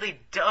 And so they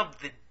dubbed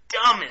the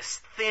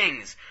dumbest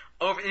things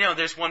over,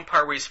 there's one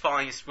part where he's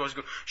falling, he's supposed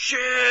to go,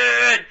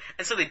 shit!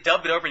 And so they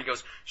dubbed it over and he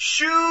goes,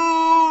 shoot!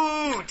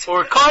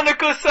 Or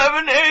Konica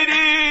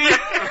 780!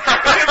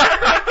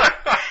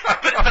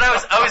 but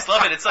I always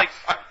love it. It's like,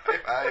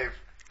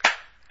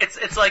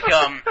 it's like,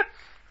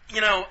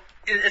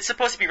 it's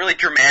supposed to be a really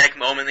dramatic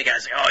moment. The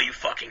guy's like, oh, you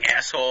fucking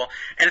asshole.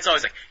 And it's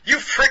always like, you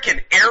frickin'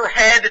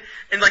 airhead.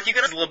 And like, you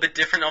get a little bit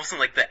different. All of a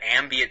sudden, like, the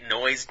ambient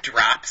noise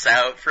drops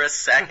out for a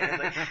second.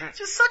 It's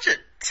just such a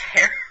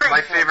terrible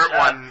My favorite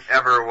one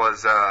ever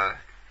was,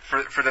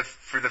 for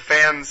the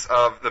fans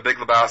of The Big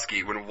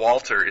Lebowski, when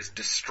Walter is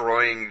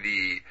destroying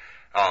the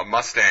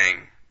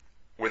Mustang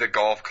with a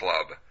golf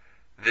club.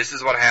 This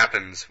is what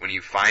happens when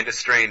you find a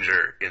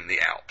stranger in the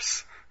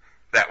Alps.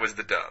 That was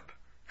the dub.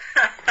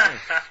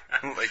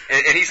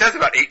 And he says it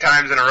about 8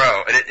 times in a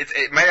row, and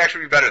it might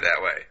actually be better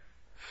that way.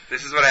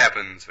 This is what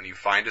happens when you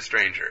find a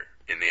stranger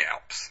in the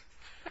Alps.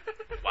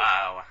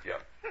 Wow.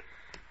 Yep.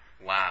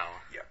 Wow.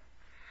 Yep.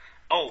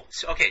 Oh,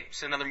 so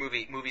another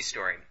movie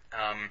story.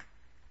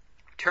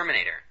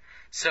 Terminator.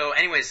 So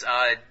anyways,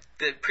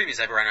 the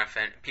previews I've run off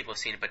and people have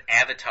seen it, but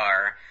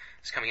Avatar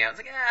is coming out. It's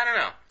like, I don't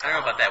know. I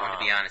don't know about that one, to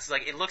be honest. It's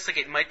like, it looks like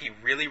it might be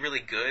really, really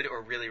good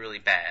or really, really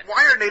bad.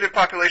 Why are native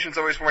populations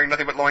always wearing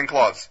nothing but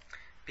loincloths?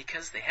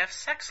 Because they have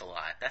sex a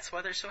lot. That's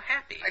why they're so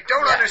happy. I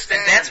don't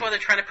understand. And that's why they're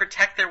trying to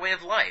protect their way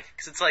of life.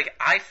 Because it's like,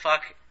 I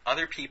fuck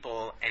other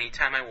people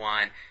anytime I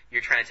want.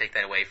 You're trying to take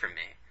that away from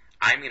me.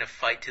 I'm going to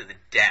fight to the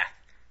death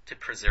to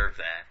preserve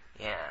that.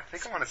 Yeah. I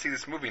think I want to see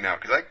this movie now,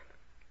 because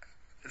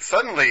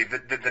suddenly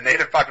the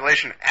native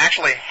population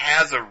actually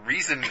has a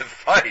reason to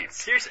fight.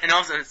 Seriously. And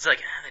also, it's like,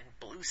 that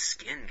blue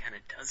skin kind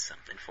of does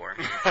something for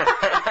me.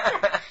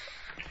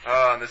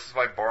 And this is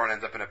why Boron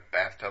ends up in a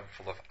bathtub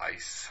full of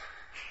ice.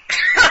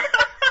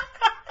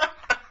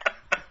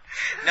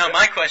 Now,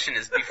 my question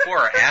is before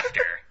or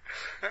after?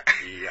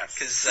 Yes.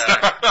 Because,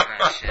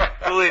 shit.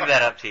 We'll leave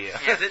that up to you.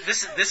 Yeah,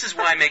 this is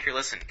why I make her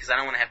listen, because I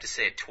don't want to have to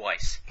say it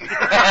twice. this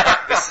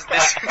is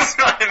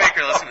why I make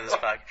her listen to this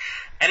podcast.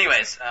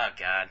 Anyways, oh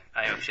God,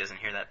 I hope she doesn't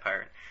hear that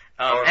part.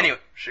 Anyway,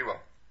 she will.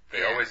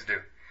 They always do.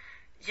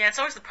 Yeah, it's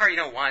always the part you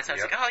don't want. So I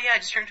was like, oh yeah, I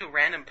just turned to a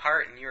random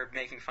part and you were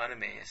making fun of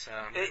me, so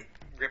I'm going to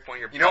rip one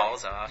of your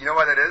balls off. You know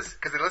why that is?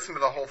 Because they listen to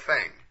the whole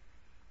thing.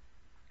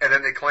 And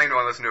then they claim to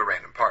want to listen to a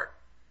random part.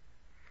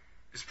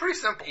 It's pretty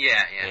simple.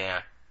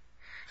 Yeah.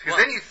 Because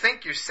then you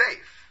think you're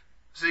safe.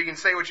 So you can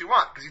say what you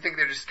want. Because you think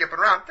they're just skipping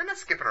around. They're not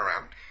skipping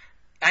around.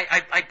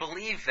 I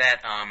believe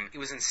that it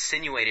was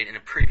insinuated in a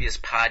previous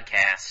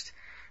podcast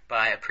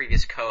by a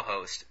previous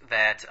co-host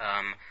that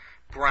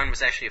Brun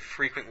was actually a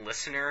frequent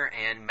listener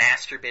and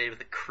masturbated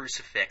with a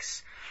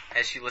crucifix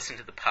as she listened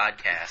to the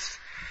podcast.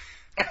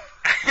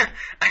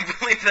 I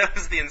believe that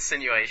was the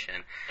insinuation.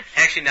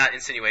 Actually, not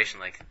insinuation,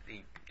 like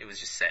it was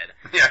just said.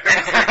 Yeah.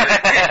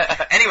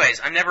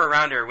 Anyways, I'm never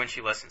around her when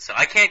she listens, so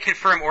I can't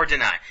confirm or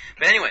deny.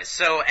 But anyways,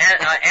 so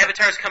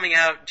Avatar's coming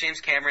out, James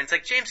Cameron. It's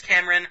like, James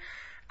Cameron,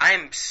 I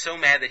am so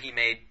mad that he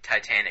made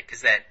Titanic,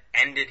 because that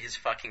ended his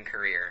fucking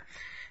career.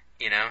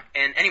 You know?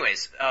 And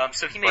anyways,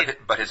 so he made...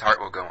 But his heart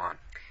will go on.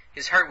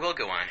 His heart will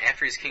go on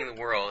after he's king of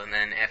the world, and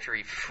then after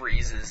he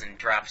freezes and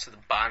drops to the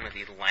bottom of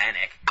the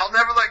Atlantic. I'll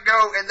never let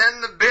go, and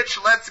then the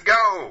bitch lets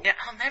go. Yeah,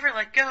 I'll never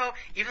let go.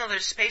 Even though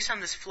there's space on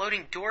this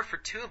floating door for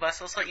two of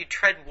us, I'll just let you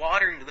tread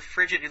water into the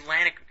frigid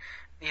Atlantic,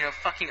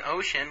 fucking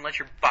ocean, let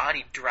your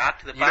body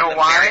drop to the bottom of the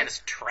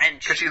Marianas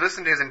Trench. Because she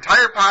listened to his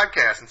entire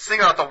podcast and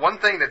singled out the one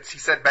thing that he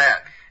said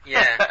bad.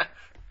 Yeah.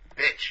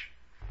 Bitch.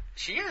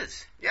 She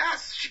is.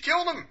 Yes, she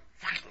killed him.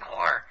 Fucking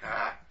whore.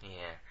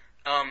 Yeah.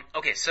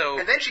 Okay, so...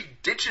 And then she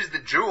ditches the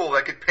jewel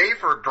that could pay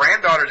for her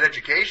granddaughter's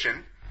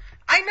education.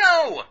 I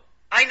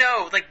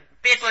know! Like,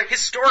 bitch, like,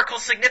 historical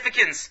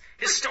significance!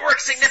 Historic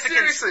significance!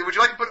 Seriously, would you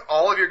like to put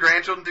all of your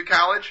grandchildren through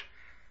college?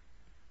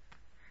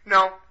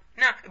 No.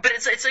 No, but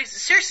it's like,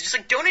 seriously, just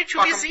like, donate to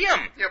a museum!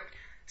 Yep.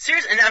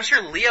 Seriously, and I'm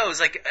sure Leo's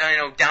like,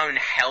 down in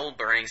hell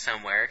burning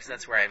somewhere, because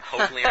that's where I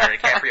hope Leonardo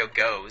DiCaprio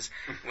goes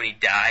when he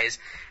dies.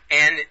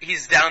 And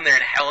he's down there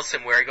in hell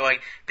somewhere going,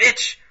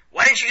 bitch,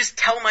 why didn't you just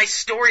tell my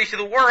story to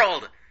the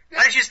world?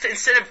 Why didn't you just,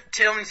 instead of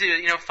telling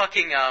to,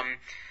 fucking,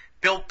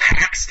 Bill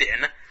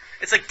Paxton,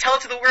 it's like, tell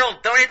it to the world,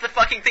 donate the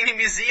fucking thing to a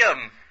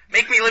museum,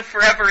 make me live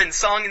forever in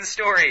song and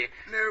story.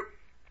 Nope.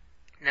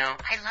 No,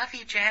 I love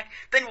you, Jack.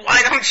 Then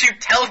why don't you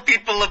tell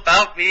people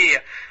about me?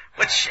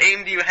 What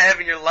shame do you have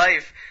in your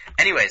life?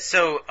 Anyway,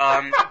 so,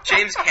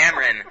 James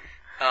Cameron,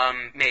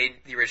 made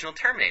the original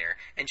Terminator,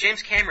 and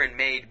James Cameron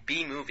made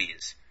B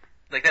movies.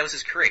 Like, that was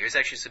his career. He was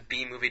actually just a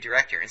B-movie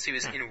director. And so he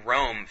was in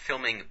Rome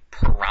filming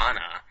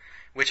Piranha,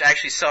 which I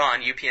actually saw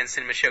on UPN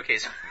Cinema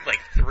Showcase,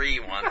 3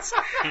 once.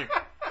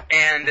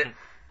 And,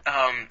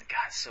 God,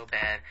 so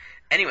bad.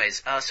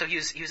 Anyways, so he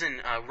was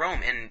in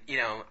Rome, and,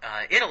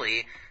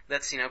 Italy,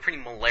 that's, pretty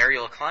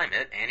malarial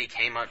climate, and he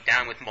came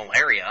down with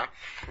malaria.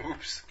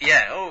 Oops.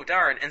 Yeah, oh,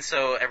 darn. And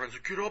so everyone's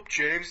like, get up,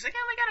 James. He's like,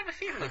 oh, I got a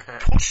fever.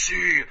 Like,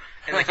 pussy.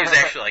 And, he was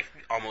actually,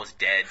 almost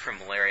dead from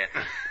malaria.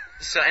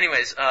 So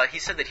anyways, he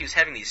said that he was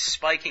having these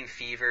spiking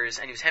fevers,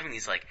 and he was having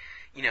these,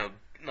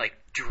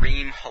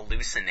 dream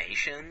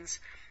hallucinations,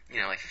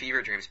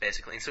 fever dreams,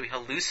 basically. And so he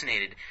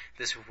hallucinated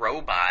this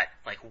robot,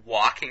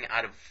 walking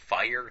out of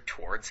fire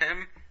towards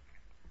him.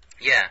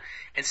 Yeah.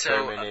 And so...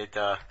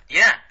 Terminator.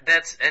 Yeah,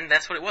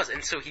 that's what it was.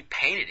 And so he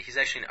painted it. He's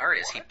actually an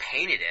artist. What? He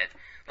painted it,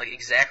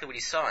 exactly what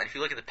he saw. And if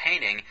you look at the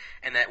painting,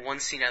 and that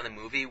one scene out of the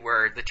movie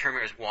where the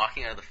Terminator is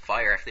walking out of the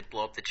fire after they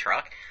blow up the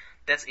truck...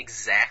 That's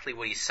exactly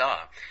what he saw.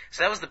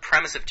 So that was the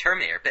premise of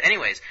Terminator. But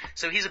anyways,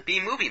 so he's a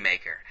B-movie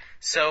maker.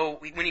 So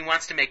when he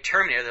wants to make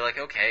Terminator, they're like,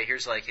 okay,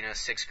 here's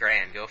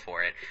 $6,000, go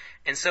for it.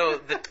 And so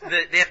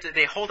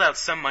they hold out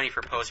some money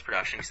for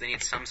post-production because they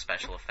need some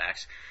special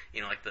effects.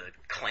 Like the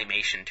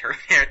claymation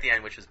Terminator at the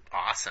end, which was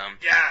awesome.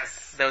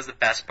 Yes! That was the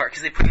best part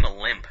because they put him a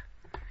limp.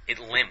 It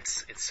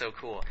limps. It's so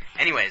cool.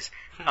 Anyways,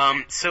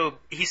 so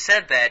he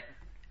said that,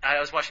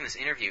 I was watching this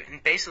interview,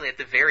 and basically at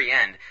the very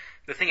end,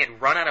 the thing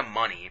had run out of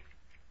money.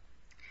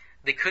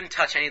 They couldn't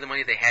touch any of the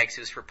money they had because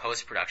it was for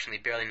post-production. They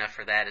barely enough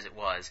for that as it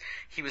was.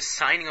 He was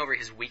signing over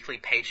his weekly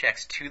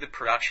paychecks to the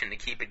production to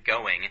keep it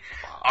going.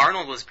 Wow.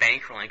 Arnold was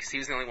bankrolling because he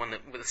was the only one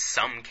with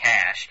some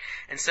cash.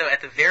 And so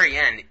at the very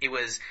end, it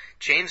was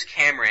James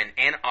Cameron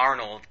and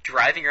Arnold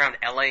driving around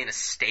LA in a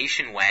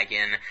station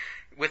wagon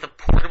with a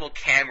portable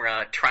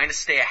camera trying to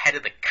stay ahead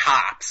of the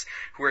cops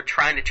who were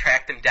trying to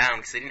track them down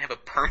because they didn't have a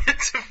permit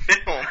to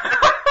film.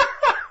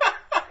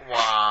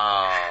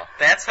 Wow.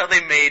 That's how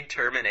they made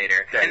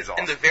Terminator. That is awesome.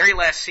 And the very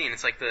last scene,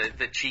 it's like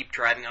the Jeep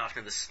driving off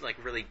into this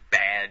really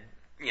bad,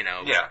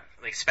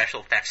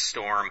 special effects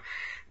storm.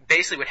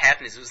 Basically what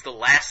happened is it was the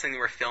last thing they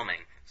were filming.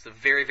 It was the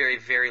very, very,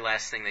 very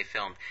last thing they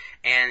filmed.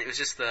 And it was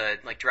just the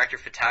director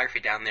of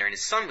photography down there, and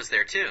his son was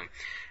there too.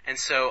 And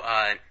so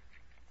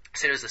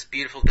said it was this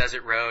beautiful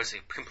desert road, so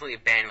completely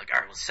abandoned, all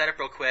right, we'll set up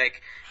real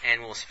quick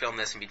and we'll film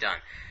this and be done.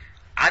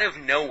 Out of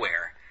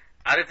nowhere,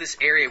 out of this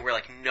area where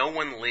no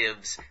one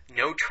lives,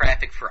 no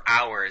traffic for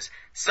hours,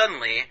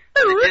 suddenly,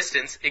 in the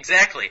distance,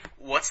 exactly,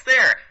 what's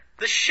there?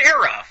 The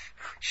sheriff.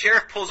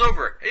 Sheriff pulls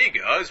over. Hey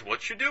guys,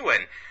 what you doing?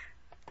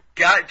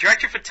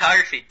 Director of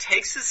photography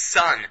takes his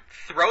son,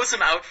 throws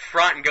him out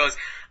front and goes,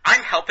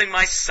 I'm helping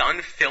my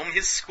son film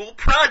his school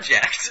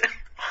project.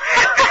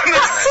 And the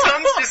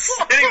son's just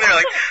sitting there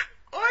like,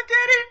 what,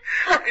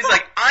 Daddy? He's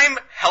like, I'm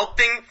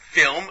helping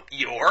film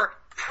your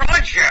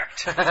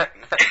project. He's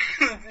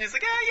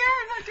like,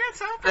 yeah, Dad's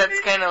helping That's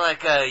me. kind of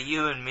like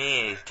you and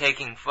me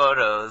taking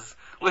photos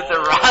with the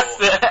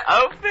Rasta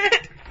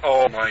outfit.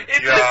 Oh my It's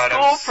god. a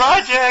school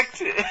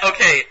project.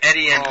 Okay,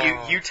 Eddie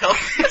Yen, you tell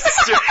this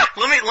story.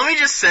 Let me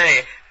just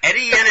say,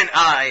 Eddie Yen and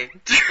I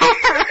drove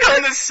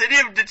around the city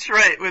of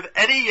Detroit with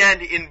Eddie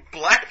Yen in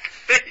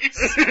blackface.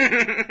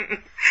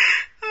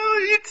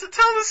 Oh,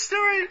 tell the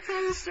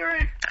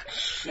story.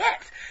 Shit.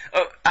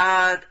 Oh,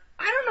 I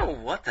don't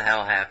know what the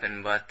hell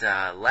happened, but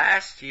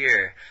last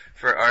year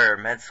for our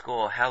med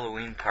school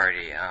Halloween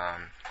party,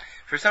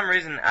 for some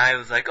reason I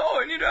was like,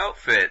 oh, I need an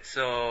outfit.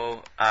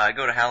 So I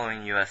go to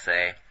Halloween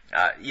USA.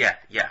 Yeah,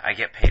 I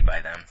get paid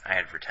by them. I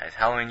advertise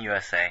Halloween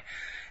USA.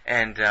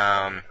 And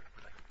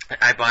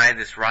I buy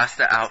this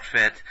Rasta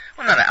outfit.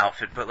 Well, not an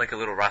outfit, but like a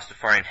little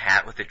Rastafarian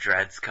hat with the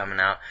dreads coming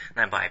out.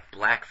 And I buy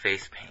black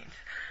face paint.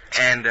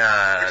 And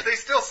Which they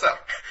still sell.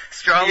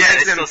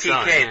 Strawlegs and PK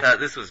selling, yeah. thought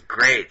this was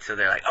great. So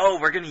they're like, oh,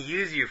 we're going to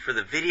use you for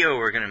the video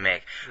we're going to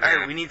make. Yeah. All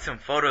right, we need some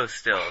photo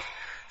stills.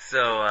 So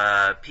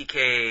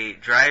PK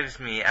drives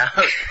me out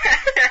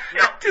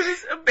to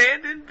this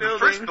abandoned building.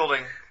 The first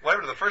building.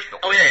 Whatever the first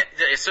building. Oh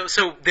yeah.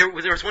 So there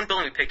was one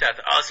building we picked out.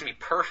 Oh, it's gonna be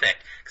perfect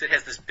because it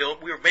has this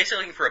We were basically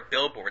looking for a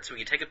billboard, so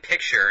we could take a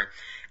picture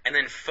and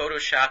then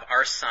Photoshop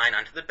our sign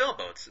onto the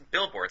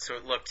billboard, so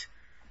it looked,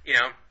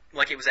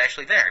 like it was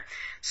actually there.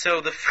 So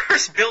the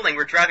first building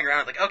we're driving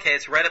around, like, okay,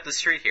 it's right up the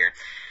street here,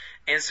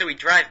 and so we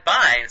drive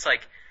by, and it's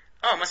like,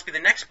 oh, it must be the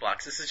next block.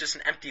 'Cause this is just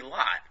an empty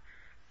lot.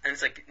 And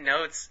it's like,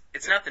 no, it's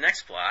not the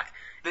next block.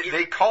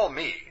 They call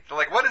me. They're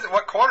like, what is it?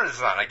 What corner is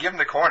it on? I give them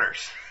the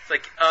corners. It's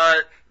like,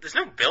 there's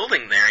no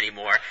building there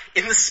anymore.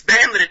 In the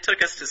span that it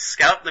took us to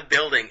scout the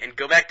building and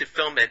go back to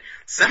film it,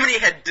 somebody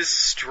had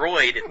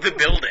destroyed the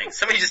building.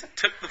 Somebody just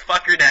took the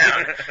fucker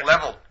down.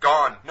 Leveled.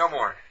 Gone. No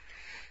more.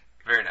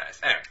 Very nice.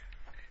 Anyway.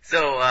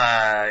 So,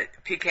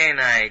 PK and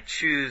I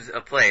choose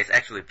a place.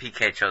 Actually,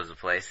 PK chose a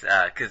place,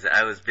 cause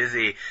I was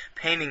busy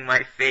painting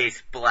my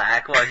face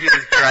black while he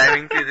was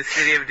driving through the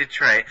city of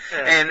Detroit.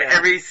 And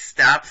every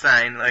stop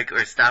sign, or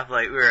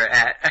stoplight we were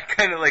at, I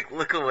kind of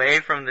look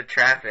away from the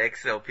traffic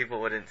so people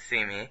wouldn't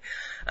see me.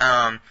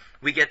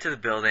 We get to the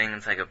building,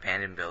 it's like an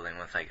abandoned building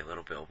with a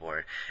little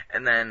billboard.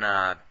 And then,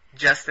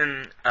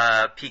 Justin,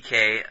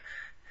 PK,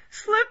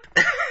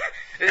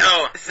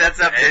 sets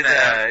up his,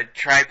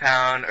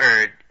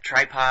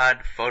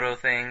 tripod photo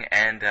thing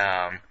and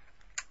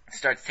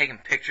starts taking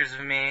pictures of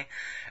me,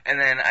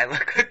 and then I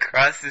look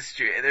across the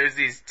street and there's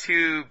these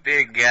two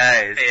big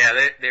guys.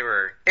 Yeah, they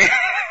were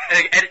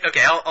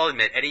okay, I'll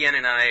admit, Eddie Yen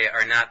and I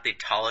are not the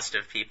tallest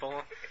of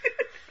people,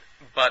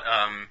 but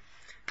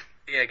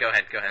yeah, go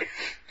ahead.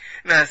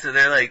 No, so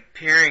they're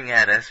peering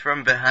at us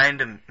from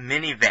behind a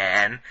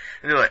minivan, and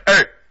they're like,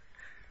 hey,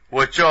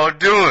 what y'all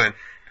doing?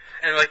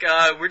 And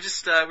we're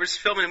just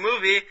filming a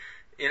movie.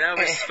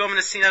 We're just filming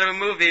a scene out of a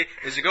movie.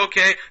 He's like,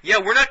 okay, yeah,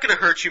 we're not gonna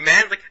hurt you,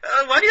 man. Like,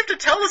 why do you have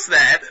to tell us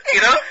that?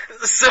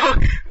 So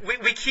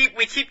we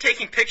keep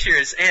taking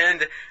pictures,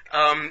 and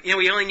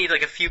we only need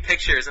a few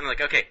pictures, and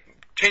like, okay,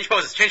 change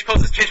poses.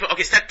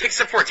 Okay, take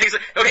step forward.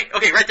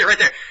 Okay, right there.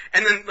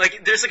 And then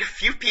there's a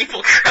few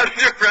people crowded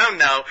around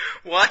now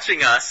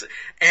watching us,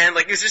 and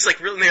it was just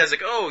really. I was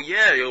like, oh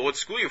yeah, what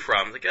school are you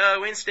from? I was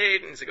like, Wayne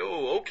State. And he's like,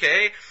 oh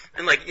okay.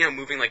 And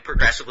moving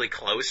progressively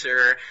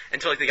closer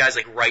until the guy's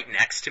right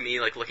next to me,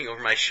 looking over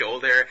my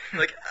shoulder.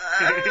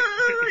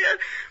 Yeah.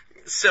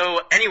 So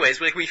anyways,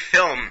 we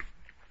film,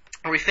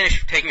 or we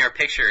finish taking our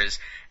pictures,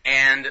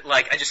 and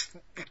I just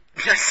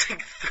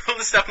throw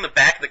the stuff in the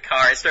back of the car.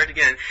 I start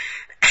again.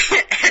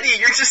 Eddie,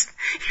 you're just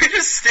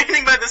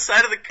standing by the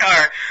side of the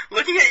car,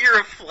 looking at your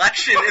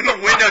reflection in the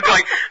window,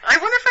 going, I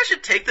wonder if I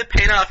should take the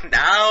paint off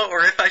now,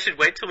 or if I should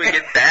wait till we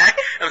get back.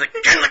 I was like,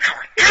 get in the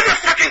car! Get in the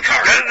fucking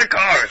car! Get in the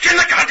car! Get in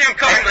the goddamn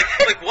car! I'm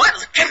like, what? I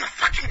was like, get in the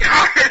fucking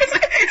car!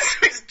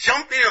 So he's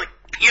jumping and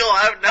peel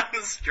out down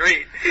the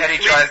street. And he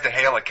tries to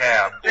hail a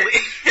cab.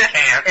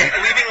 Can't.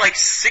 Leaving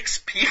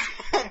 6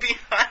 people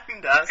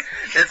behind us.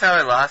 That's how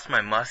I lost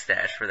my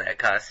mustache for that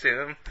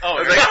costume. Oh, I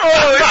was like,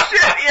 oh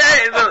shit,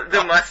 yeah,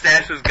 the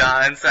mustache was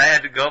gone, so I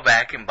had to go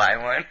back and buy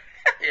one.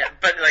 Yeah,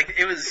 but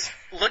it was,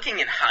 looking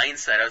in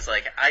hindsight, I was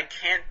like, I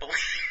can't believe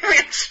we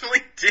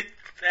actually did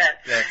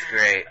that. That's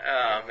great.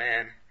 Oh,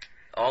 man.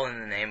 All in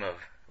the name of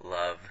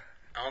love.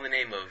 All in the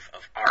name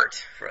of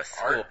art. For a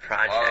school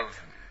project.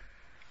 Of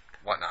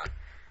whatnot.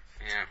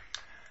 Yeah.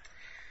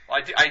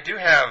 Well, I do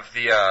have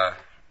the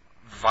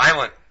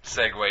violent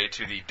segue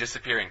to the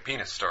disappearing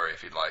penis story,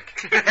 if you'd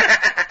like.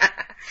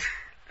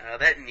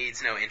 That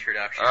needs no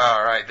introduction.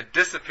 All right, the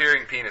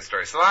disappearing penis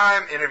story. So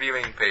I'm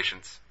interviewing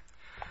patients,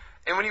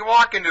 and when you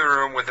walk into a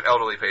room with an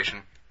elderly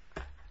patient,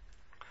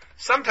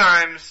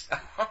 sometimes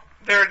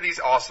they're these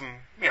awesome,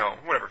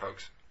 whatever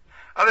folks.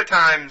 Other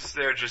times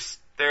they're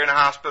in a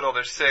hospital,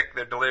 they're sick,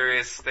 they're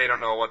delirious, they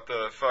don't know what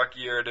the fuck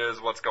year it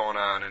is, what's going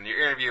on, and your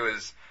interview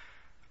is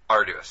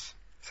arduous.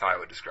 That's how I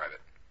would describe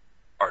it.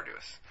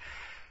 Arduous.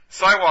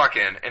 So I walk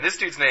in, and this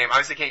dude's name,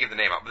 obviously I can't give the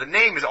name out, but the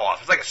name is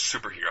awesome. It's like a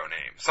superhero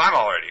name, so I'm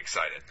already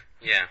excited.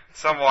 Yeah.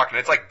 So I'm walking,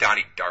 it's like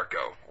Donnie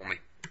Darko, only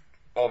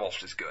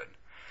almost as good.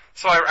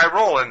 So I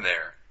roll in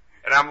there,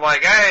 and I'm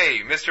like,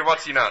 hey, Mr.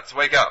 What's-You-Nuts,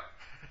 wake up.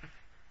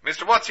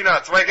 Mr.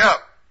 What's-You-Nuts, wake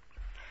up.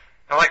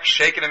 I'm like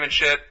shaking him and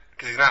shit,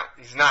 because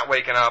he's not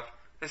waking up.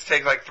 This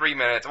takes like 3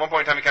 minutes. At one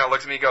point in time, he kind of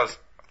looks at me and goes,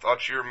 I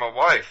thought you were my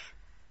wife.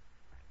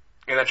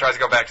 And then tries to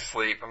go back to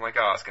sleep. I'm like,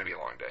 oh, it's going to be a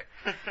long day.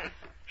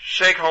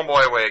 Shake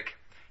homeboy awake.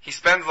 He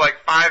spends like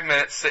 5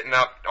 minutes sitting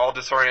up, all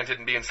disoriented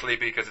and being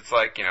sleepy, because it's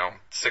like,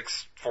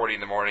 6:40 in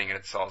the morning, and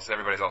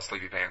everybody's all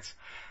sleepy pants.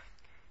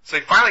 So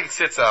he finally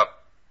sits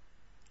up,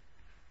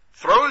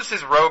 throws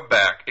his robe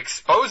back,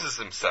 exposes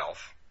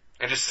himself,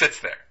 and just sits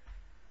there.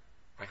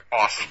 Like,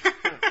 awesome.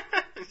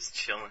 Just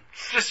chilling.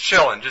 Just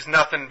chilling. Just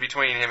nothing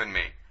between him and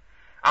me.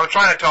 I'm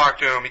trying to talk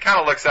to him. He kind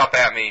of looks up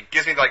at me,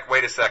 gives me like,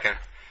 wait a second,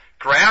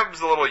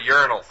 grabs the little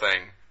urinal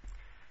thing,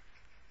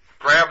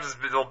 grabs his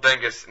little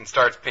dingus, and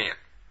starts peeing.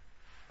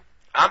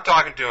 I'm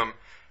talking to him,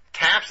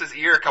 taps his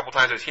ear a couple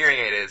times where his hearing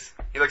aid is.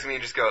 He looks at me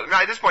and just goes,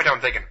 at this point I'm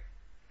thinking,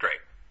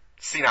 great.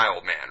 Senile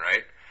old man,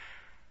 right?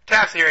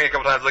 Taps the hearing aid a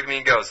couple times, looks at me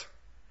and goes,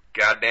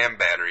 goddamn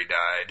battery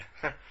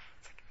died.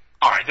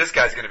 Alright, this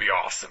guy's gonna be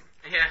awesome.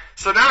 Yeah.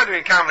 So now I'm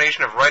doing a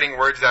combination of writing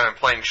words down and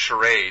playing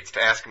charades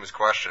to ask him his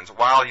questions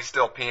while he's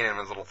still peeing in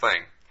his little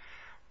thing.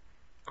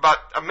 About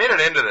a minute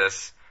into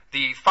this,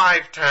 the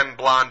 5'10"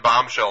 blonde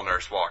bombshell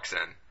nurse walks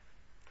in.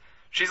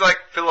 She's like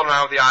fiddling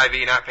around with the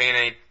IV, not paying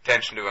any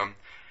attention to him.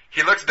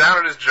 He looks down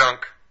at his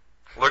junk,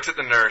 looks at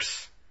the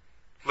nurse,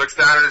 looks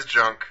down at his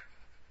junk,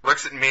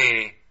 looks at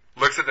me,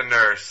 looks at the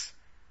nurse,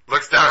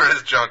 looks down at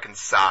his junk and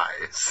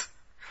sighs.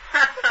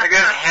 Like a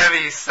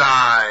heavy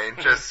sigh, and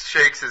just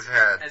shakes his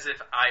head. As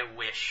if I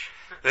wish.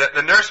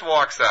 The nurse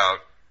walks out.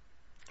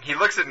 He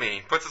looks at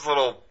me, puts his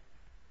little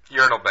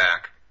urinal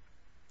back,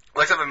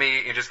 looks up at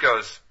me, and just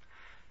goes,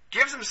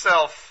 gives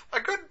himself a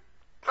good,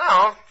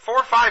 4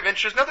 or 5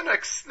 inches, nothing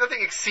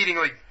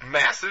exceedingly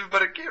massive,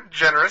 but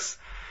generous.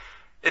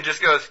 It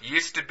just goes,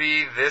 used to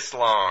be this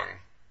long.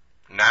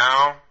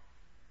 Now,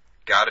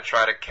 gotta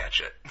try to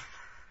catch it.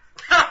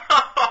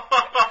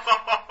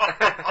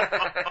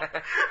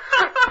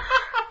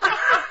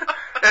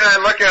 And I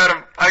look at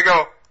him, I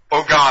go,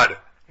 oh God,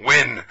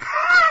 win.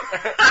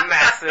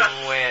 Massive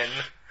win.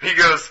 He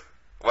goes,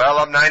 well,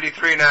 I'm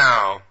 93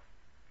 now.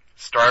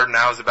 Starting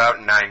now is about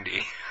 90.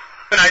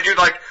 And I do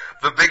like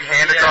the big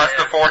hand across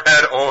the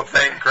forehead, oh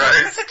thank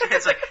Christ.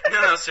 It's like,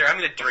 no, sir, I'm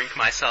going to drink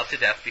myself to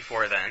death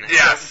before then.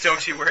 Yes.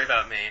 Don't you worry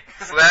about me.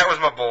 So that was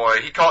my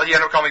boy. He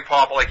ended up calling me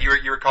Pawpaw, like you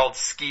were called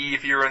Ski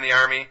if you were in the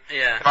Army.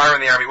 Yeah. If I were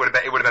in the Army,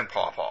 it would have been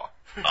Pawpaw.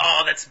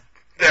 Oh, that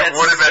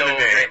would have been so the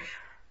name. great.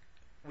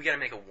 We gotta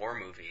make a war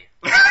movie.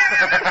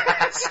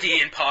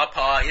 Ski and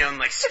Pawpaw, and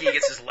like Ski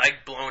gets his leg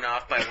blown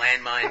off by a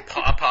landmine.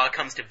 Pawpaw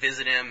comes to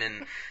visit him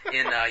in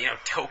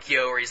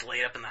Tokyo, where he's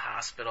laid up in the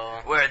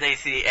hospital. Where they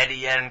see Eddie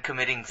Yen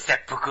committing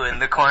seppuku in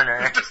the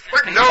corner. Just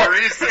for no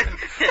reason.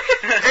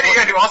 Eddie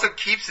Yen, who also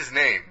keeps his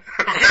name.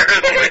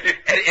 Apparently.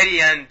 Eddie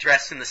Yen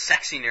dressed in the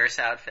sexy nurse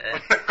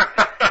outfit.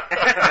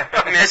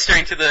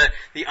 Ministering to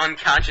the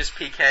unconscious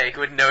PK, who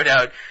would no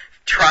doubt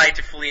try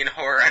to flee in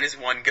horror on his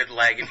one good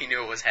leg if he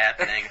knew it was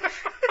happening.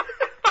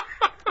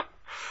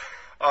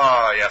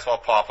 Oh, yes, while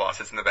Pawpaw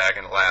sits in the back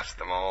and laughs at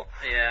them all.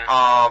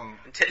 Yeah.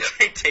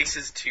 Takes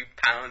his 2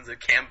 pounds of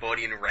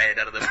Cambodian red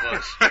out of the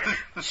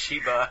bush.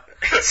 Sheba.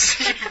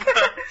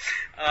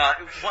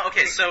 Well,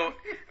 okay, so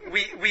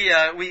we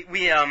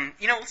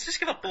let's just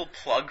give a little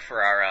plug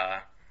for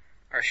our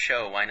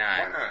show. Why not?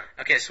 Why not?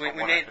 Okay, so we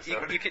made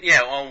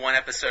episode? one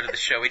episode of the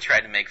show we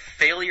tried to make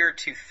Failure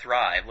to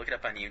Thrive. Look it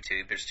up on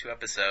YouTube. There's 2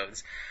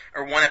 episodes,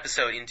 or 1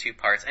 episode in 2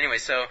 parts. Anyway,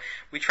 so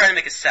we tried to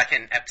make a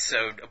second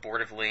episode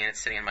abortively, and it's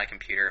sitting on my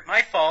computer.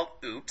 My fault.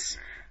 Oops.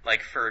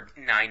 Like for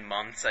 9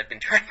 months, I've been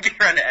trying to get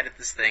around to edit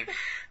this thing.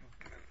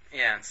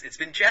 Yeah, it's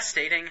been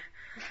gestating.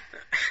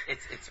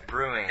 It's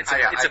brewing. It's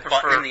a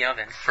butt in the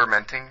oven.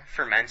 Fermenting.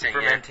 Fermenting.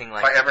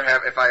 Like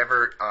If I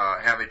ever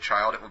have a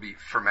child, it will be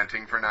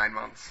fermenting for 9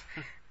 months.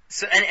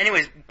 So,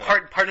 anyways,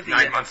 part of the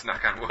 9 months,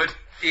 knock on wood.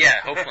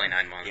 Yeah, hopefully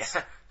 9 months.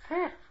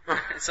 Yeah.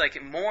 It's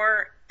like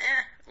more,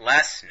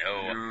 less,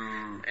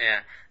 no.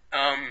 Yeah.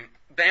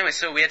 But anyway,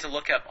 so we had to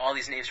look up all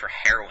these names for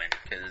heroin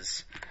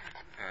because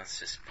it's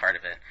just part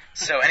of it.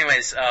 So,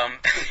 anyways,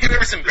 there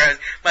were some great.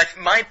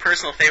 My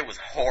personal favorite was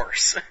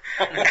horse.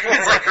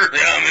 It's like, I'm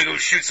gonna go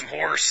shoot some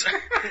horse.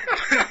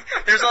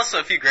 There's also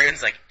a few great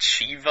ones like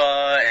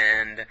Chiva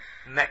and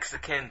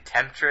Mexican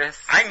Temptress.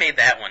 I made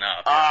that one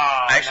up. Oh,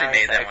 I actually nice.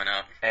 made that one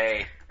up.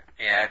 Hey,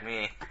 Yeah. at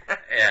me.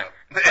 Yeah.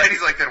 And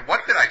he's like, then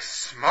what did I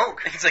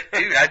smoke? It's like,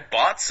 dude, I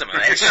bought some of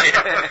that shit.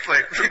 It's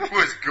like, it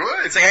was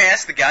good. It's like I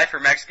asked the guy for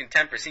Mexican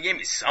Temptress. He gave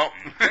me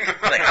something.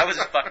 Like I was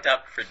fucked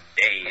up for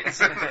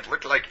days. It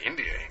looked like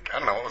India ink. I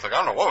don't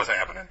know what was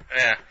happening.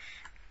 Yeah.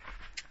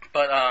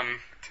 But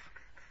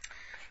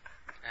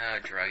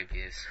drug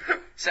abuse.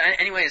 So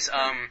anyways,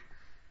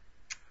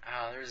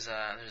 there's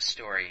a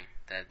story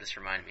that this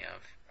reminded me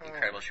of.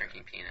 Incredible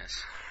Shrinking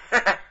Penis.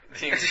 The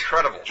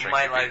incredible shrinking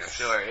My life penis.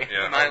 story.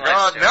 Yeah. My Oh, life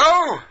God, story.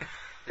 no!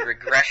 The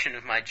regression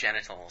of my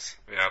genitals.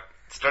 Yep.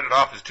 Started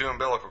off as 2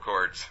 umbilical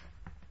cords.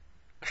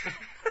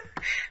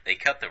 They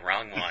cut the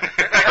wrong one.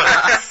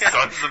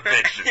 Sons of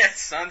bitches. Yeah,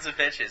 sons of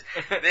bitches.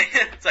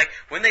 It's like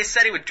when they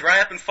said he would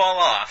dry up and fall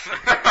off.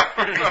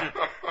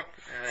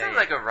 Sounds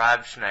like a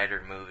Rob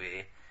Schneider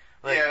movie.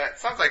 Like, yeah, it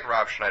sounds like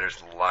Rob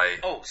Schneider's life.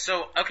 Oh,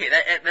 so, okay,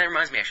 that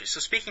reminds me actually. So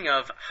speaking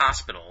of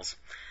hospitals,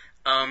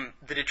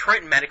 the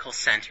Detroit Medical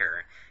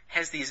Center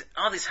has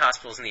all these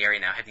hospitals in the area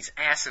now have these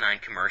asinine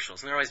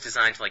commercials, and they're always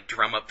designed to like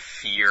drum up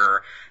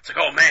fear. It's like,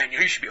 oh man,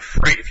 you should be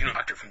afraid if you're a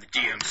doctor from the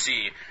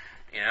DMC,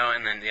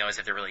 and then they always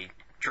have the really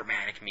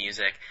dramatic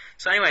music.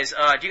 So anyways,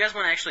 do you guys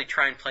want to actually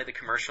try and play the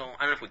commercial?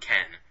 I don't know if we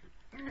can,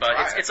 but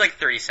it's like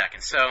 30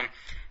 seconds, so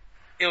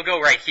it'll go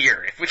right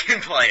here if we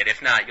can play it.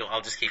 If not, I'll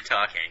just keep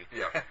talking.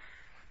 Yeah.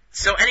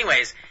 So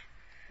anyways,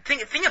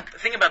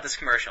 think about this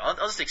commercial. I'll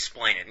just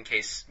explain it in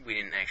case we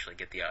didn't actually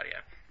get the audio.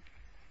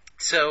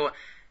 So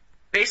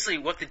basically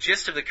what the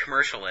gist of the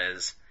commercial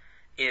is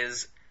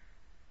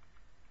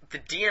the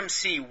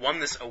DMC won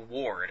this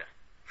award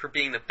for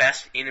being the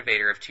best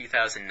innovator of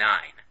 2009.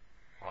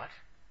 What?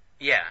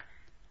 Yeah.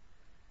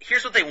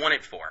 Here's what they won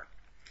it for.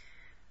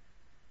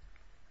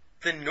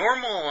 The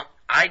normal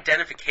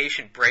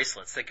identification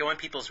bracelets that go on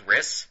people's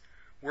wrists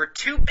were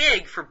too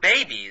big for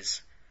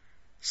babies,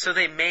 so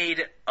they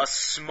made a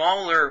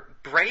smaller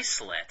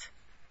bracelet.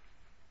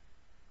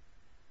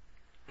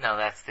 No,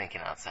 that's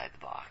thinking outside the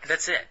box.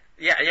 That's it.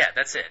 Yeah,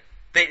 that's it.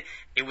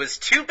 It was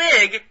too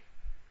big,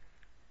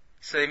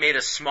 so they made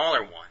a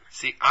smaller one.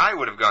 See, I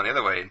would have gone the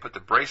other way and put the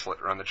bracelet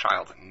around the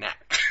child's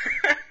neck.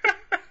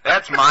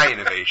 That's my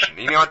innovation.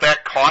 You know what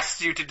that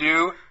costs you to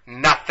do?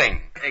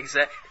 Nothing.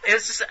 Exactly. It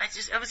was just, I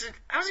was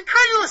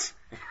incredulous.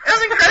 I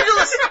was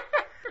incredulous.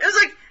 It was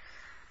like,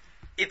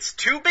 it's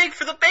too big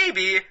for the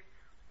baby.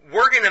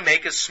 We're gonna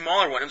make a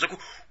smaller one. I was like,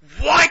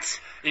 what?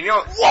 You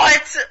know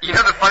What? You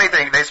know the funny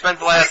thing? They spent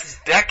the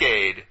last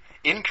decade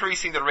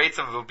increasing the rates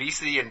of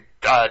obesity and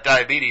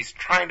diabetes,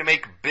 trying to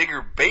make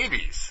bigger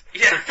babies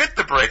to fit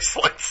the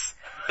bracelets.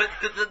 But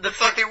the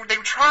It's like they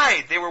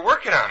tried. They were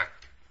working on it.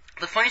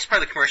 The funniest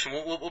part of the commercial,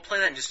 we'll play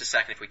that in just a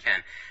second if we can.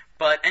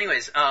 But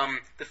anyways,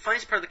 the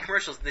funniest part of the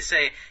commercials, they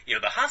say,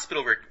 the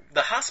hospital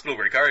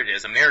regarded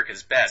as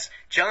America's best,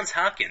 Johns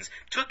Hopkins,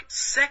 took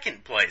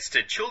second place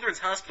to Children's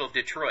Hospital of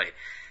Detroit.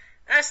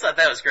 And I just thought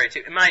that was great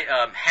too. And my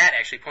Hat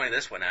actually pointed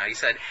this one out. He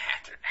said,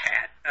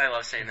 Hat. I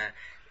love saying that.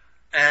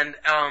 And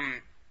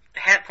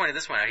Hat pointed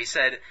this one out. He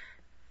said,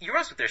 you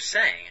realize what they're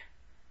saying?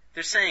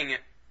 They're saying,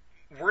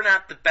 we're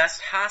not the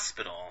best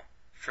hospital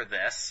for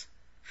this,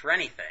 for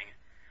anything.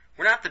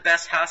 We're not the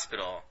best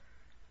hospital,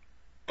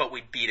 but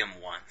we beat them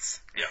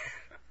once.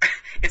 Yeah.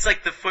 It's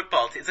like the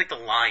football it's like the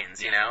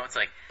Lions, It's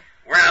like,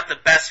 we're not the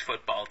best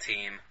football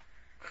team.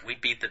 We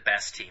beat the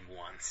best team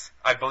once.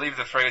 I believe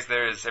the phrase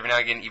there is, every now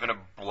and again, even a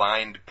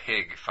blind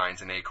pig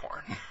finds an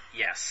acorn.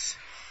 Yes.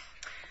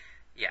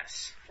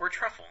 Or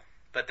truffle.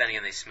 But then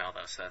again, they smell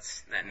those, so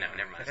no,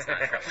 never mind. It's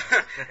not a truffle.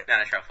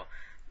 Not a truffle.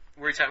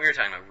 We were talking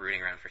about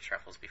rooting around for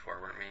truffles before,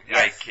 weren't we?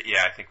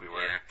 Yeah, I think we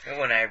were. Yeah.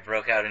 When I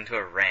broke out into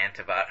a rant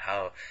about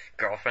how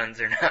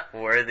girlfriends are not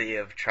worthy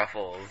of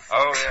truffles.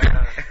 Oh,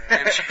 yeah.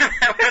 I'm sure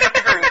that went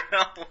over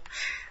well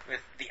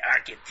with the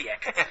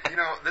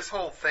architect. This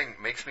whole thing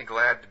makes me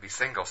glad to be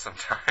single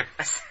sometimes.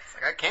 It's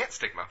like I can't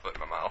stick my foot in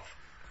my mouth.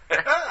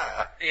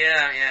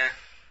 Yeah.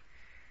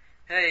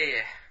 Hey,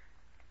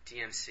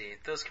 DMC.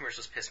 Those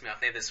commercials piss me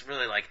off. They have this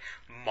really,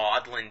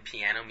 maudlin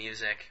piano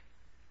music.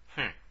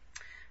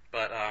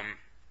 But, I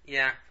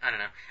don't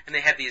know. And they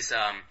have these, they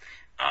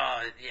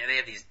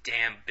have these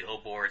damn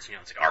billboards,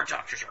 it's like, our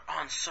doctors are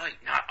on site,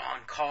 not on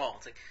call.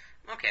 It's like,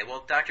 okay,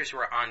 well, doctors who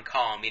are on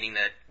call, meaning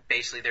that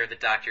basically they're the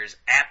doctors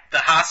at the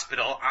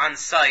hospital, on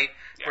site,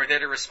 who are there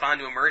to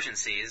respond to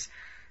emergencies.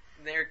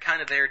 They're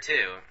kind of there, too.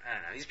 I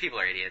don't know. These people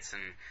are idiots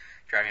and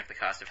driving up the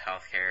cost of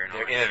healthcare and all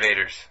They're that.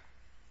 Innovators.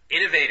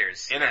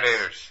 Innovators.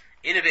 Yes.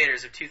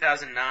 Innovators of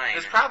 2009. It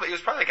was probably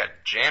like a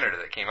janitor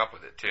that came up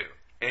with it, too.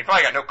 And he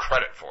probably got no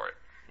credit for it.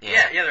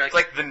 Yeah, they're It's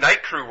like the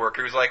night crew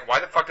worker who's like,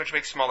 why the fuck don't you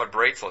make smaller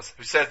bracelets?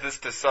 Who says this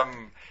to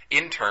some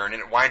intern,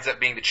 and it winds up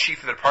being the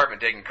chief of the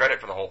department taking credit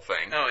for the whole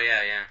thing. Oh,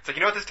 yeah. It's like,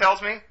 you know what this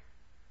tells me?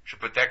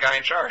 Should put that guy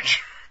in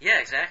charge. Yeah,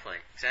 exactly.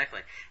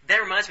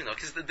 That reminds me, though,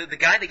 because the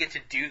guy that get to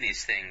do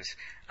these things,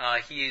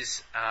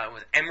 he's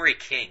with Emery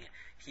King.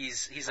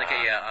 He's like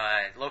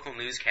a local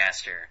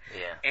newscaster.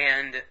 Yeah.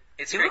 And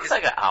it's He great looks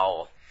like an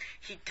owl.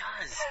 He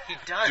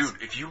does.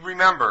 Dude, if you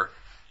remember,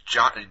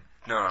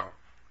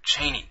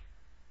 Cheney,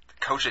 the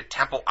coach at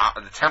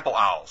the Temple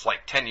Owls,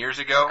 10 years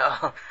ago.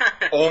 Oh.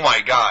 Oh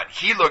my God,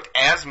 he looked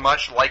as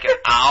much like an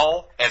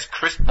owl as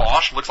Chris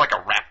Bosch looks like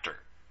a raptor.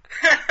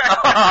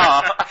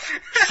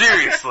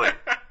 Seriously.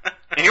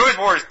 And he always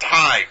wore his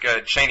tie,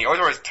 Cheney always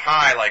wore his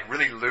tie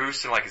really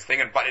loose and his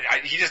thing, but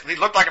he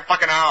looked like a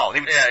fucking owl.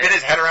 He would spin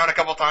his head around a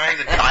couple times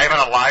and dive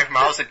on a live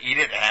mouse and eat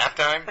it at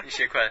halftime. You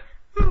should quit.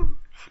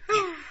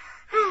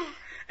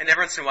 And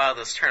every once in a while,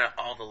 they'll turn out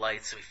all the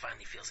lights, so he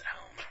finally feels at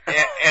home.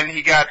 And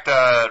he got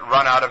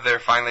run out of there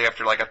finally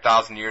after like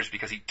 1,000 years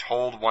because he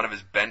told one of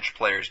his bench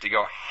players to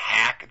go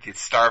hack the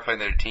star player on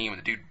their team,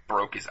 and the dude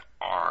broke his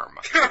arm.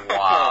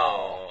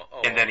 Wow.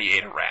 Oh. And then he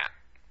ate a rat.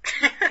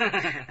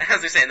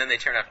 As they say, and then they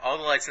turn off all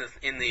the lights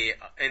in the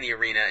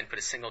arena and put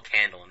a single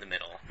candle in the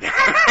middle. Then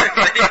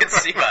you can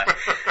see why.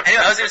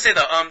 Anyway, I was going to say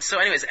though. So,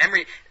 anyways,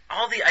 Emery.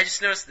 I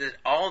just noticed that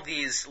all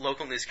these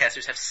local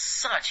newscasters have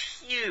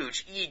such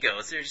huge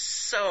egos. They're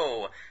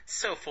so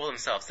full of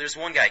themselves. There's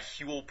one guy,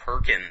 Huel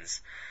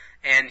Perkins,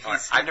 and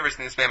I've never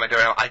seen this man, but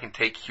I can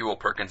take Huel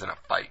Perkins in a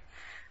fight.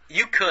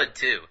 You could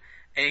too.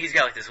 And he's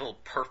got like this little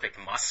perfect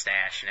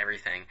mustache and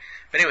everything.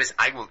 But anyways,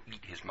 I will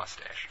eat his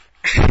mustache.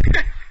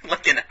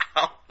 Like an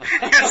owl.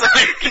 It's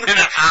like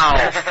an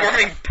owl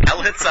forming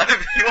pellets out of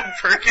Huel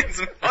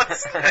Perkins'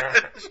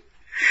 mustache.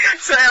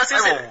 So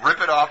I will rip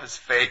it off his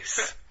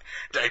face.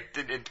 I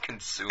didn't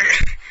consume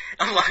it.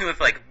 Along with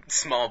like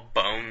small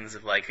bones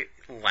of like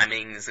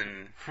lemmings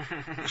and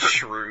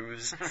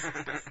shrews.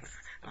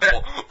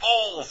 But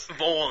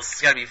voles.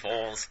 It's gotta be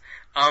voles.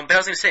 But I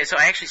was gonna say, so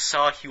I actually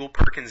saw Huel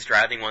Perkins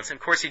driving once, and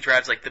of course he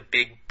drives like the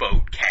big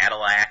boat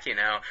Cadillac, you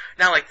know,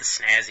 not like the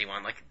snazzy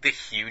one, like the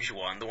huge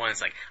one, the one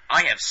that's like,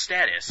 I have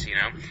status, you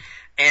know,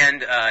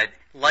 and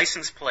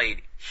license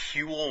plate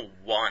Huel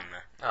 1.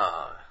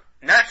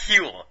 Not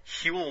Huel,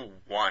 Huel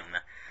 1.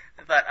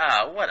 I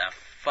thought, what a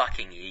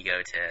fucking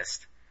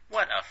egotist.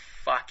 What a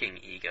fucking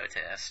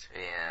egotist.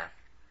 Yeah.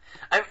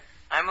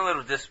 I'm a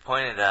little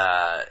disappointed.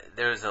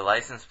 There was a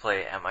license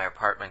plate at my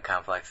apartment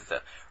complex. It's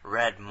a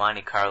red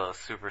Monte Carlo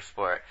Super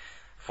Sport,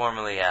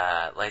 formerly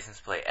license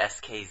plate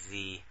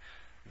SKZDALMT.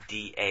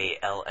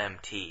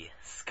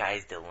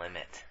 Sky's the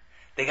limit.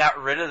 They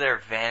got rid of their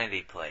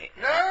vanity plate.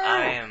 No!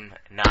 I am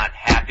not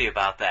happy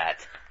about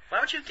that. Why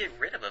would you get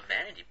rid of a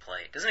vanity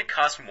plate? Doesn't it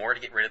cost more to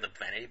get rid of the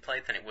vanity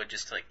plate than it would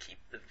just to like keep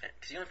the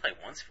because you only play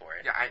once for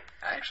it? Yeah, I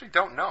actually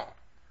don't know.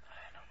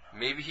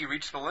 Maybe he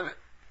reached the limit.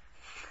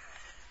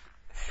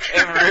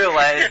 And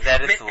realized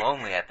that it's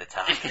lonely at the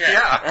top.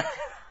 Yeah.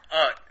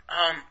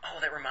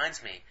 That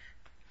reminds me.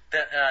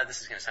 This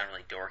is gonna sound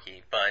really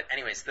dorky, but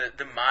anyways,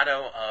 the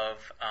motto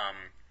of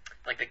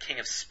like the King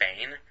of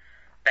Spain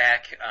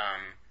back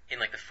in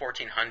like the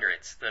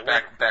 1400s.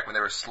 Back when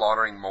they were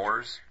slaughtering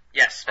Moors.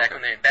 Yes, back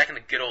in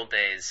the good old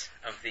days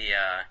of the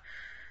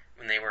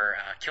when they were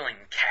killing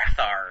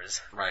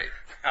Cathars. Right.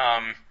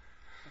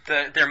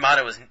 Their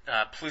motto is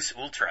plus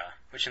ultra,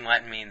 which in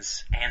Latin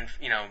means and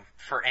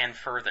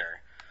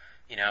further,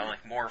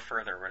 like more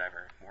further,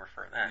 whatever, more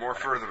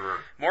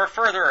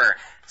furtherer.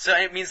 So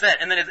it means that,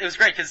 and then it was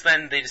great because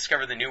then they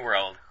discovered the New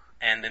World,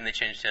 and then they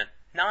changed to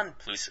non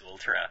plus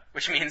ultra,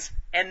 which means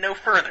and no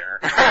further.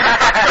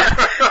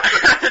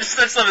 Just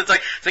something that's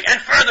it's like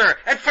and further.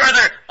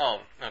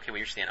 Oh, okay, we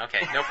understand. Okay,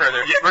 no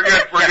further. Yeah, we're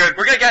good.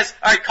 We're good, guys.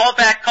 All right, call it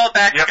back.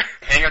 Yep.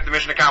 Hang up the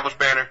mission accomplished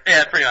banner.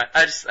 Yeah, pretty much.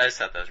 I just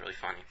thought that was really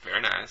funny.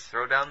 Very nice.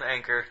 Throw down the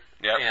anchor.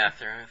 Yep. Yeah,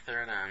 throw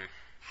it on.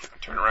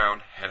 Turn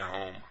around. Head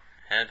home.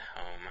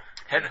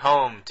 Head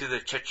home to the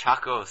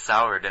Chachaco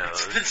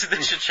sourdoughs. To the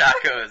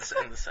Chachacos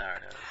and the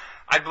sourdoughs.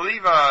 I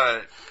believe,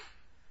 I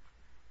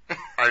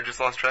just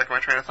lost track of my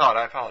train of thought.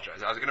 I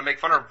apologize. I was going to make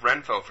fun of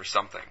Renfo for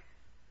something.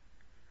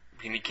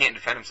 And he can't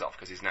defend himself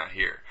because he's not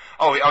here.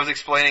 Oh, I was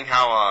explaining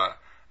how,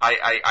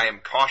 I am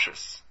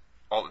cautious.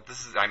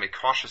 I'm a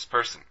cautious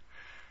person.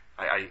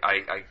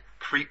 I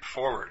creep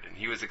forward, and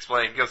he was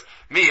explaining, he goes,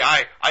 me,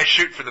 I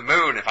shoot for the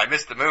moon. If I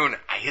miss the moon,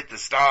 I hit the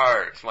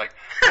stars. I'm like,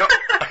 no,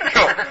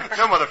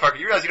 no motherfucker,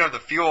 you realize you don't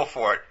have the fuel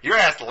for it. Your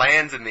ass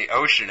lands in the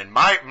ocean, and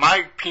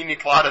my pina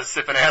colada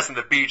sipping ass on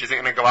the beach isn't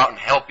gonna go out and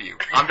help you.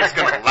 I'm just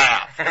gonna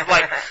laugh. It's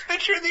like,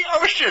 but you're in the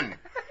ocean.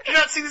 Did you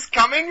not see this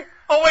coming?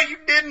 Oh wait, you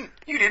didn't.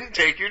 You didn't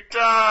take your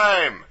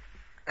time.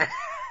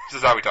 This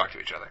is how we talk to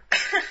each other.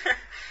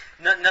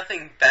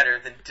 Nothing better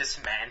than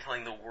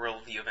dismantling the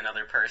worldview of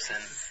another person.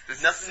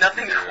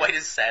 Nothing quite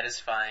as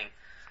satisfying.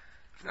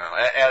 No,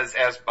 as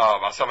I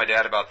saw my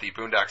dad about the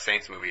Boondock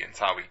Saints movie, and it's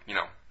how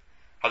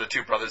how the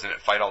two brothers in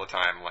it fight all the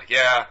time. I'm like,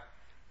 yeah,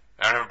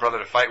 I don't have a brother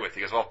to fight with.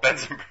 He goes, well,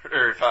 if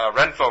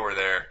Renfo were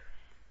there,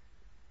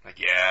 I'm like,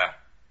 yeah,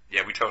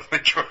 we totally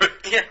could.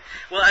 Yeah,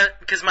 well,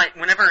 because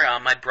whenever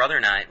my brother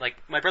and I, like,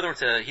 my brother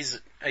he's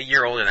a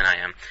year older than I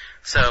am,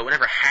 so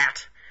whenever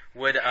Hat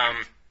would,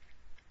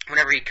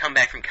 whenever he'd come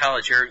back from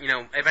college, or,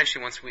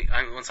 eventually once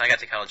I got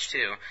to college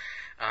too,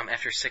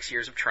 after 6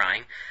 years of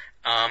trying,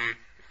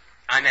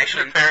 I'm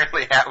actually...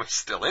 Apparently Hat was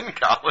still in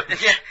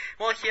college. Yeah,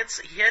 well, he had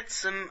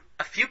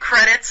a few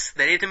credits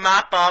that he had to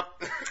mop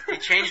up. He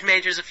changed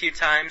majors a few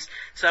times.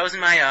 So I was in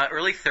my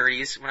early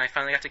 30s when I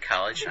finally got to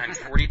college. I'm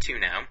 42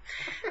 now.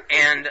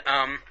 And,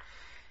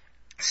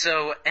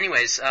 so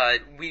anyways,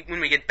 when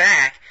we get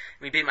back,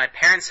 we'd be at my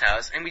parents'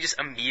 house, and we just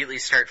immediately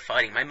start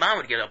fighting. My mom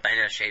would get all bent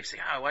out of shape,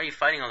 saying, why are you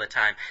fighting all the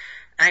time?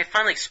 And I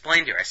finally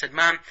explained to her. I said,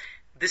 Mom,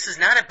 this is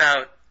not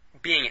about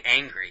being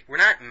angry. We're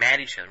not mad at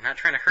each other. We're not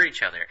trying to hurt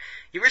each other.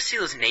 You ever see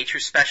those nature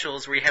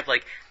specials where you have,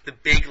 like, the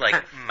big,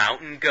 like,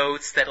 mountain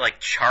goats that, like,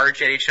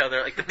 charge at each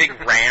other, like the big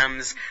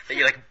rams that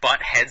you, like,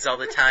 butt heads all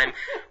the time?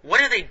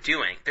 What are they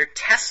doing? They're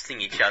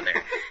testing each other.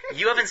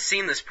 You haven't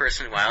seen this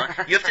person in a while.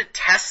 You have to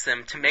test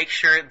them to make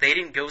sure they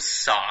didn't go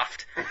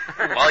soft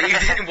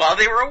while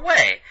they were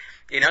away.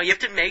 You know, you have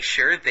to make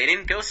sure they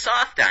didn't go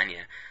soft on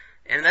you.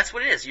 And that's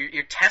what it is.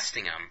 You're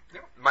testing them.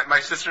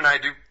 My sister and I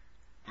do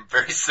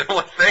very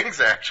similar things,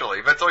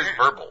 actually, but it's always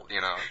verbal,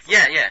 you know.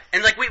 Yeah.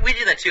 And, like, we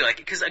do that, too, like,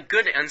 because a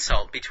good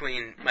insult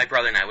between my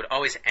brother and I would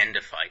always end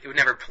a fight. It would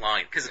never prolong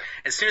it, because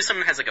as soon as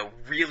someone has, like, a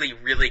really,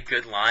 really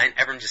good line,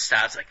 everyone just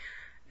stops, like,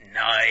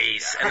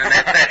 nice, and then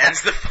that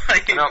ends the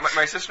fight. No,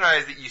 my sister and I,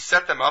 is that you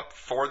set them up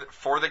for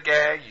the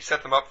gag, you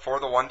set them up for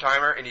the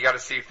one-timer, and you gotta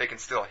see if they can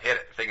still hit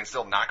it, if they can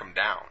still knock them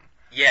down.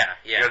 Yeah.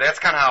 You know, that's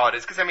kind of how it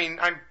is, because, I mean,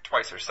 I'm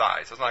twice her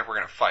size, so it's not like we're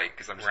going to fight,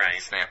 because I'm just going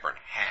to snap her in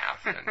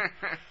half, and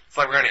it's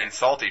like we're going to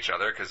insult each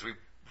other, because we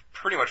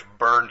pretty much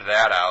burned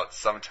that out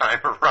sometime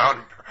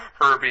around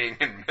her being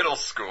in middle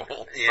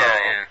school.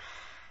 Yeah.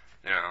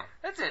 You know.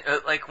 That's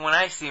it. Like, when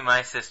I see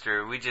my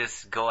sister, we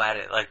just go at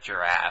it like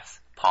giraffes.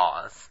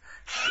 Pause.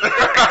 No,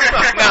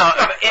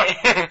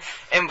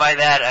 and by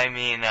that I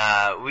mean,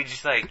 we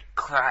just, like,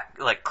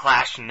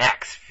 clash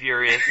necks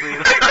furiously.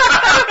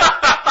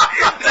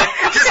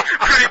 Just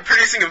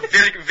producing a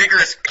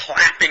vigorous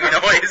clapping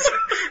noise.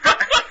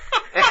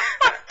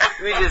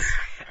 We just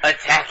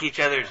attack each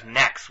other's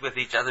necks with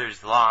each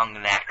other's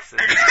long necks.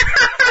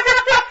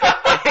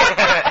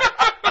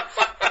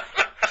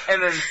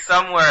 And then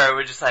somewhere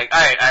we're just like,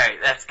 alright,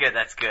 that's good.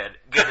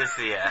 Good to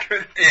see ya.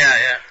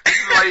 Yeah. This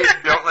is why you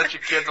don't let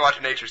your kids watch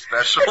nature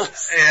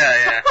specials.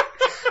 Yeah.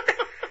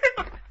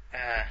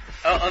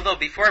 Although,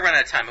 before I run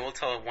out of time, I will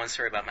tell one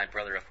story about my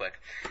brother real quick.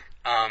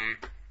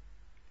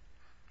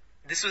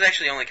 This was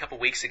actually only a couple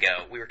weeks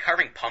ago. We were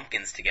carving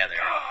pumpkins together.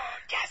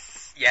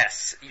 Yes.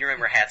 Yes, you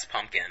remember Hat's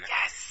pumpkin.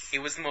 Yes. It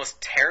was the most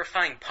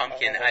terrifying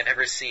pumpkin I've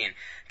ever seen.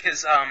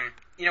 Because,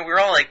 you know, we were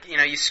all like, you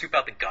know, you scoop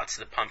out the guts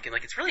of the pumpkin.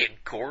 Like, it's really a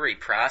gory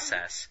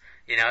process.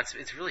 You know,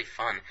 it's really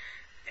fun.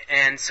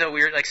 And so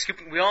we were like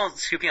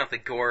scooping out the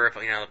gore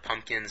of, you know, the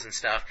pumpkins and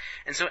stuff.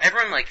 And so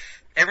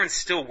everyone's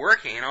still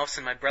working, and all of a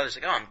sudden my brother's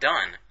like, oh, I'm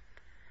done.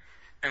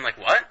 And I'm like,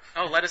 what?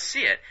 Oh, let us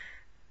see it.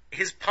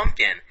 His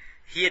pumpkin,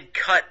 he had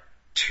cut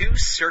 2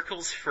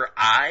 circles for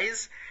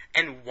eyes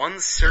and 1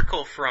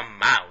 circle for a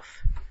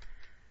mouth.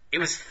 It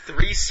was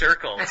 3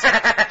 circles.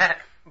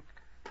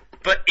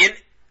 But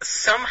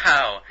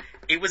somehow,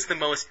 it was the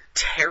most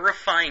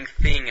terrifying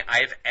thing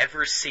I've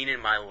ever seen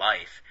in my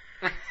life.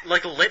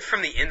 Like, lit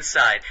from the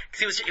inside.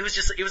 Because it was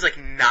like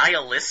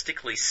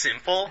nihilistically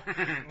simple, but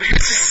it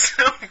was just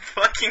so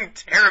fucking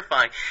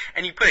terrifying.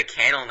 And you put a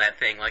candle in that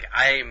thing, like,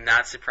 I am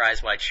not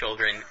surprised why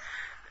children...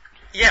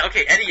 Yeah,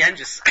 okay, Eddie Yen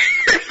just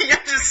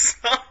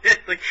saw it.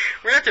 Like,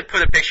 we're gonna have to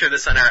put a picture of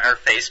this on our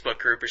Facebook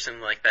group or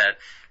something like that.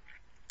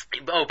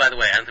 Oh, by the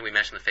way, I don't think we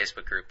mentioned the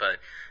Facebook group, but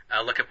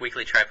look up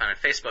Weekly Tripound on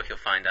Facebook, you'll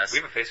find us. We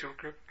have a Facebook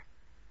group?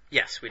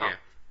 Yes, we do.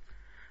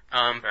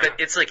 But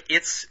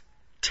it's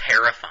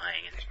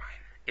terrifying.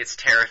 It's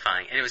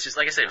terrifying. And it was just,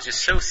 like I said, it was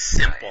just so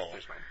simple,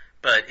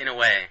 but in a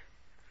way.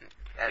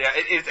 Yeah,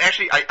 it's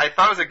actually, I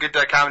thought it was a good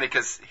comedy,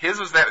 because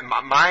his was that,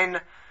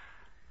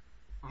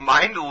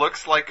 mine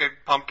looks like a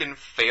pumpkin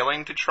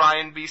failing to try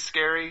and be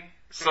scary.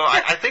 So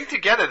I think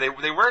together, they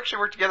actually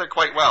work together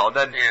quite well. And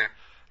then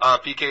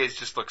PK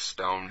just looks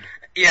stoned.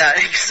 Yeah,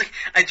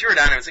 I drew it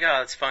on, and I was like, oh,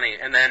 that's funny.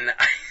 And then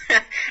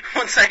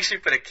once I actually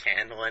put a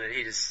candle in it,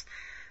 he just,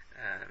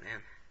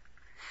 man.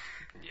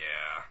 Yeah.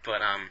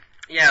 But,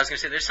 yeah, I was gonna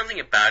say, there's something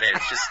about it,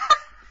 it's just,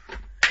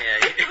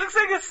 yeah. It looks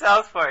like a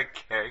South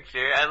Park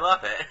character. I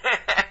love it.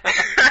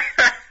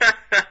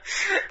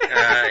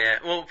 Yeah,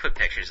 we'll put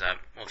pictures up.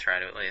 We'll try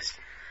to, at least.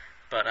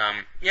 But,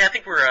 yeah, I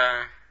think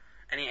we're,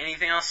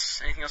 anything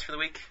else for the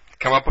week?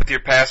 Come up with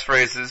your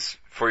passphrases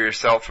for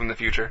yourself from the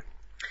future.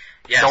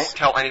 Yes. Don't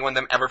tell anyone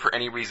them ever for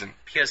any reason.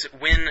 Because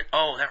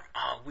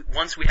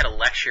once we had a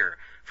lecture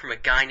from a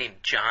guy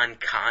named John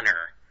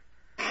Connor.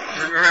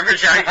 Remember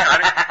John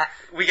Connor?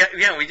 We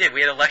did. We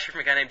had a lecture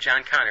from a guy named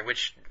John Connor,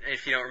 which,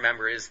 if you don't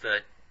remember, is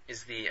the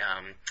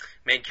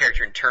main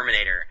character in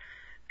Terminator.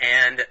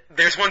 And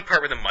there's one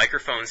part where the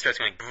microphone starts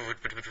going, and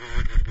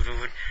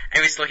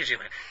we just look at you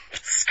like,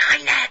 it's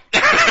Skynet!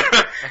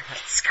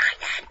 It's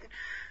Skynet!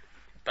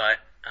 But,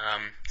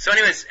 so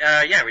anyways,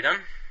 yeah, are we done?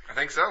 I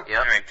think so. Yeah.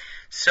 Alright.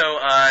 So,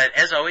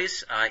 as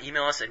always,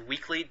 email us at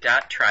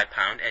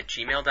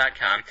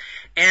weekly.tripound@gmail.com.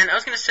 And I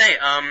was gonna say,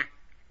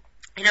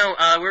 you know,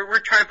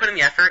 we're trying to put in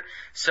the effort,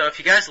 so if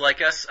you guys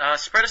like us,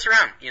 spread us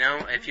around, you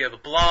know, if you have a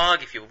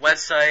blog, if you have a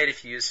website,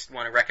 if you just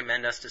want to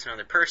recommend us to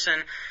another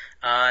person,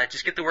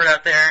 just get the word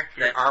out there. If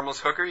you're an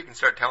armless hooker, you can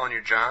start telling your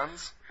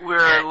Johns.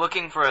 We're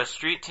looking for a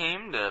street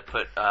team to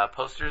put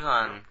posters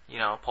on, you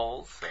know,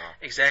 poles. So.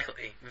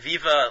 Exactly.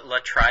 Viva la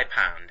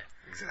Tripound.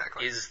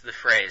 Exactly. Is the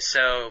phrase.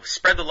 So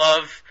spread the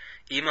love.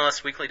 Email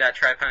us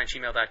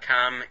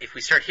weekly.tripound@gmail.com. If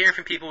we start hearing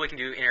from people, we can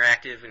do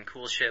interactive and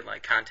cool shit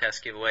like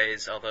contest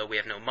giveaways, although we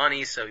have no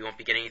money, so you won't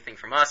be getting anything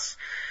from us.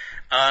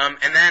 And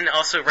then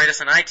also rate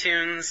us on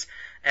iTunes.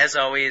 As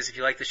always, if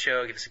you like the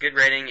show, give us a good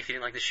rating. If you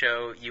didn't like the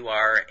show, you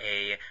are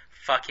a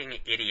fucking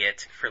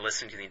idiot for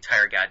listening to the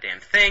entire goddamn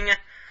thing.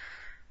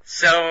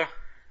 So,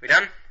 we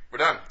done? We're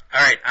done.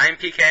 Alright, I'm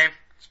PK,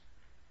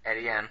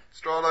 Eddie N.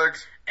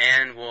 Strawlegs.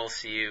 and we'll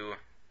see you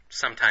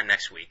sometime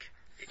next week.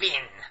 Finn.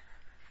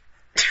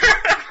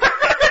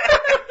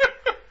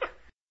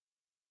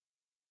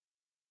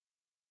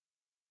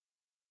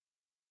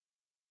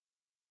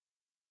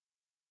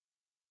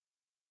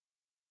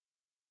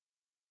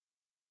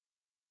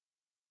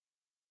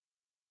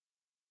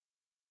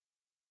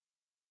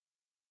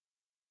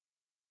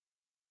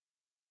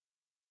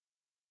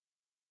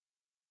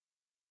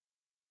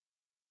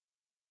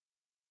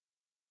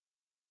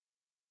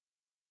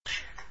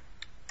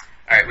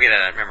 Alright, we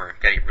gotta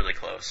get really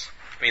close.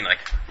 I mean, like,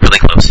 really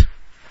close.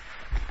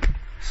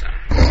 So,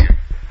 yeah.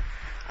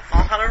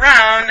 I'll hunt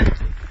around!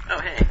 Oh,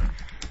 hey.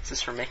 This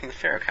is for making the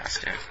Pharaoh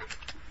costume.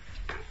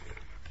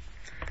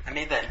 I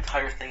made that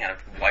entire thing out of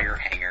wire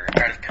hanger,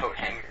 out of coat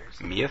hangers.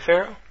 Mia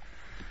Farrow?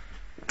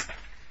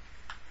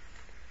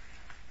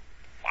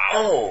 Wow.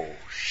 Oh,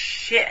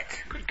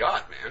 shit. Good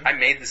God, man. I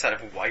made this out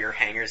of wire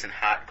hangers and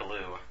hot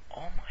glue.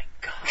 Oh my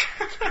god.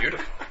 It's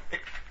beautiful.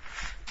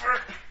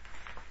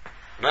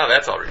 Now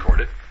that's all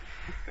recorded.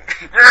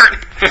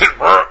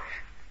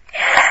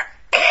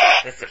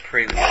 That's a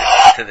prelude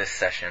to this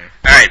session.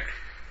 Alright.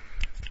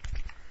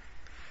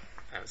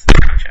 That was the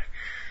sound check.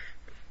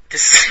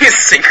 This is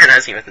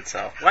synchronizing with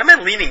itself. Why am I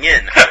leaning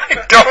in?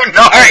 I don't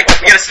know. Alright,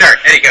 we gotta start.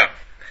 Eddie, go.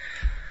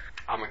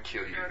 I'm gonna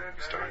kill you,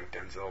 starring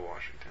Denzel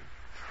Washington.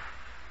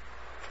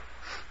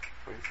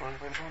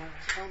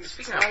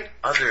 Speaking of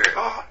other...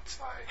 God,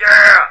 slide.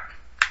 Yeah!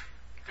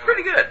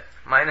 Pretty good.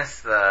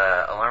 Minus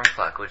the alarm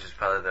clock, which is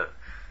probably the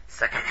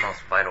second most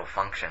vital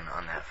function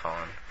on that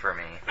phone for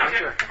me. Okay,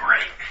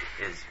 great.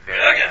 Is very...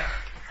 Okay.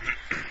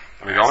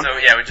 Are we going? So,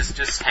 yeah, we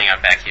just hang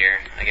out back here,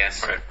 I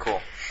guess. Okay.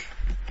 Cool.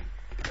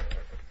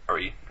 Are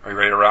we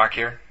ready to rock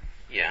here?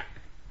 Yeah.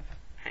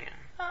 Hang on.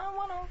 I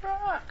wanna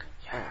rock.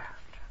 Yeah.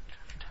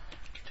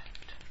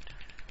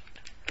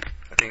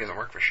 That thing doesn't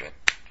work for shit.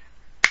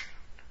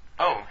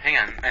 Oh, hang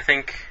on. I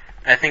think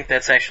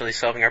that's actually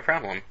solving our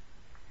problem.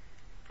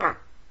 Huh.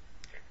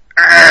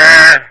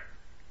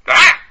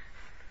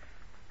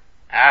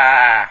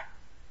 Ah!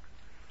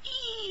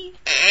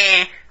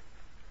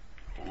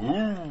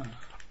 Ooh.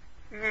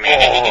 We're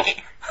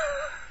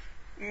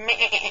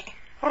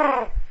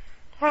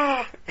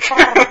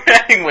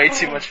having way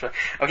too much fun.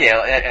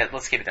 Okay,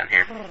 let's keep it down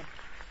here.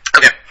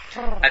 Okay.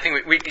 I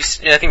think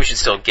we should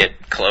still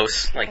get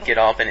close, like get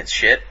off in its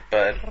shit,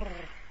 but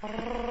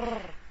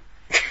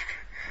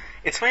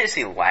it's funny to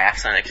see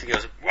laughs on it because he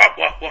goes wah,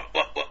 wah, wah,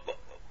 wah, wah, wah.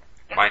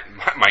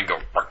 Mine go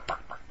bark,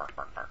 bark, bark, bark,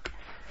 bark, bark.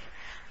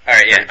 All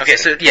right, yeah. Okay,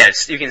 so yeah,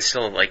 you can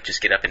still like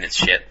just get up in its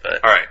shit,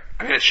 but All right,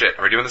 I'm in shit.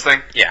 Are we doing this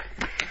thing? yeah.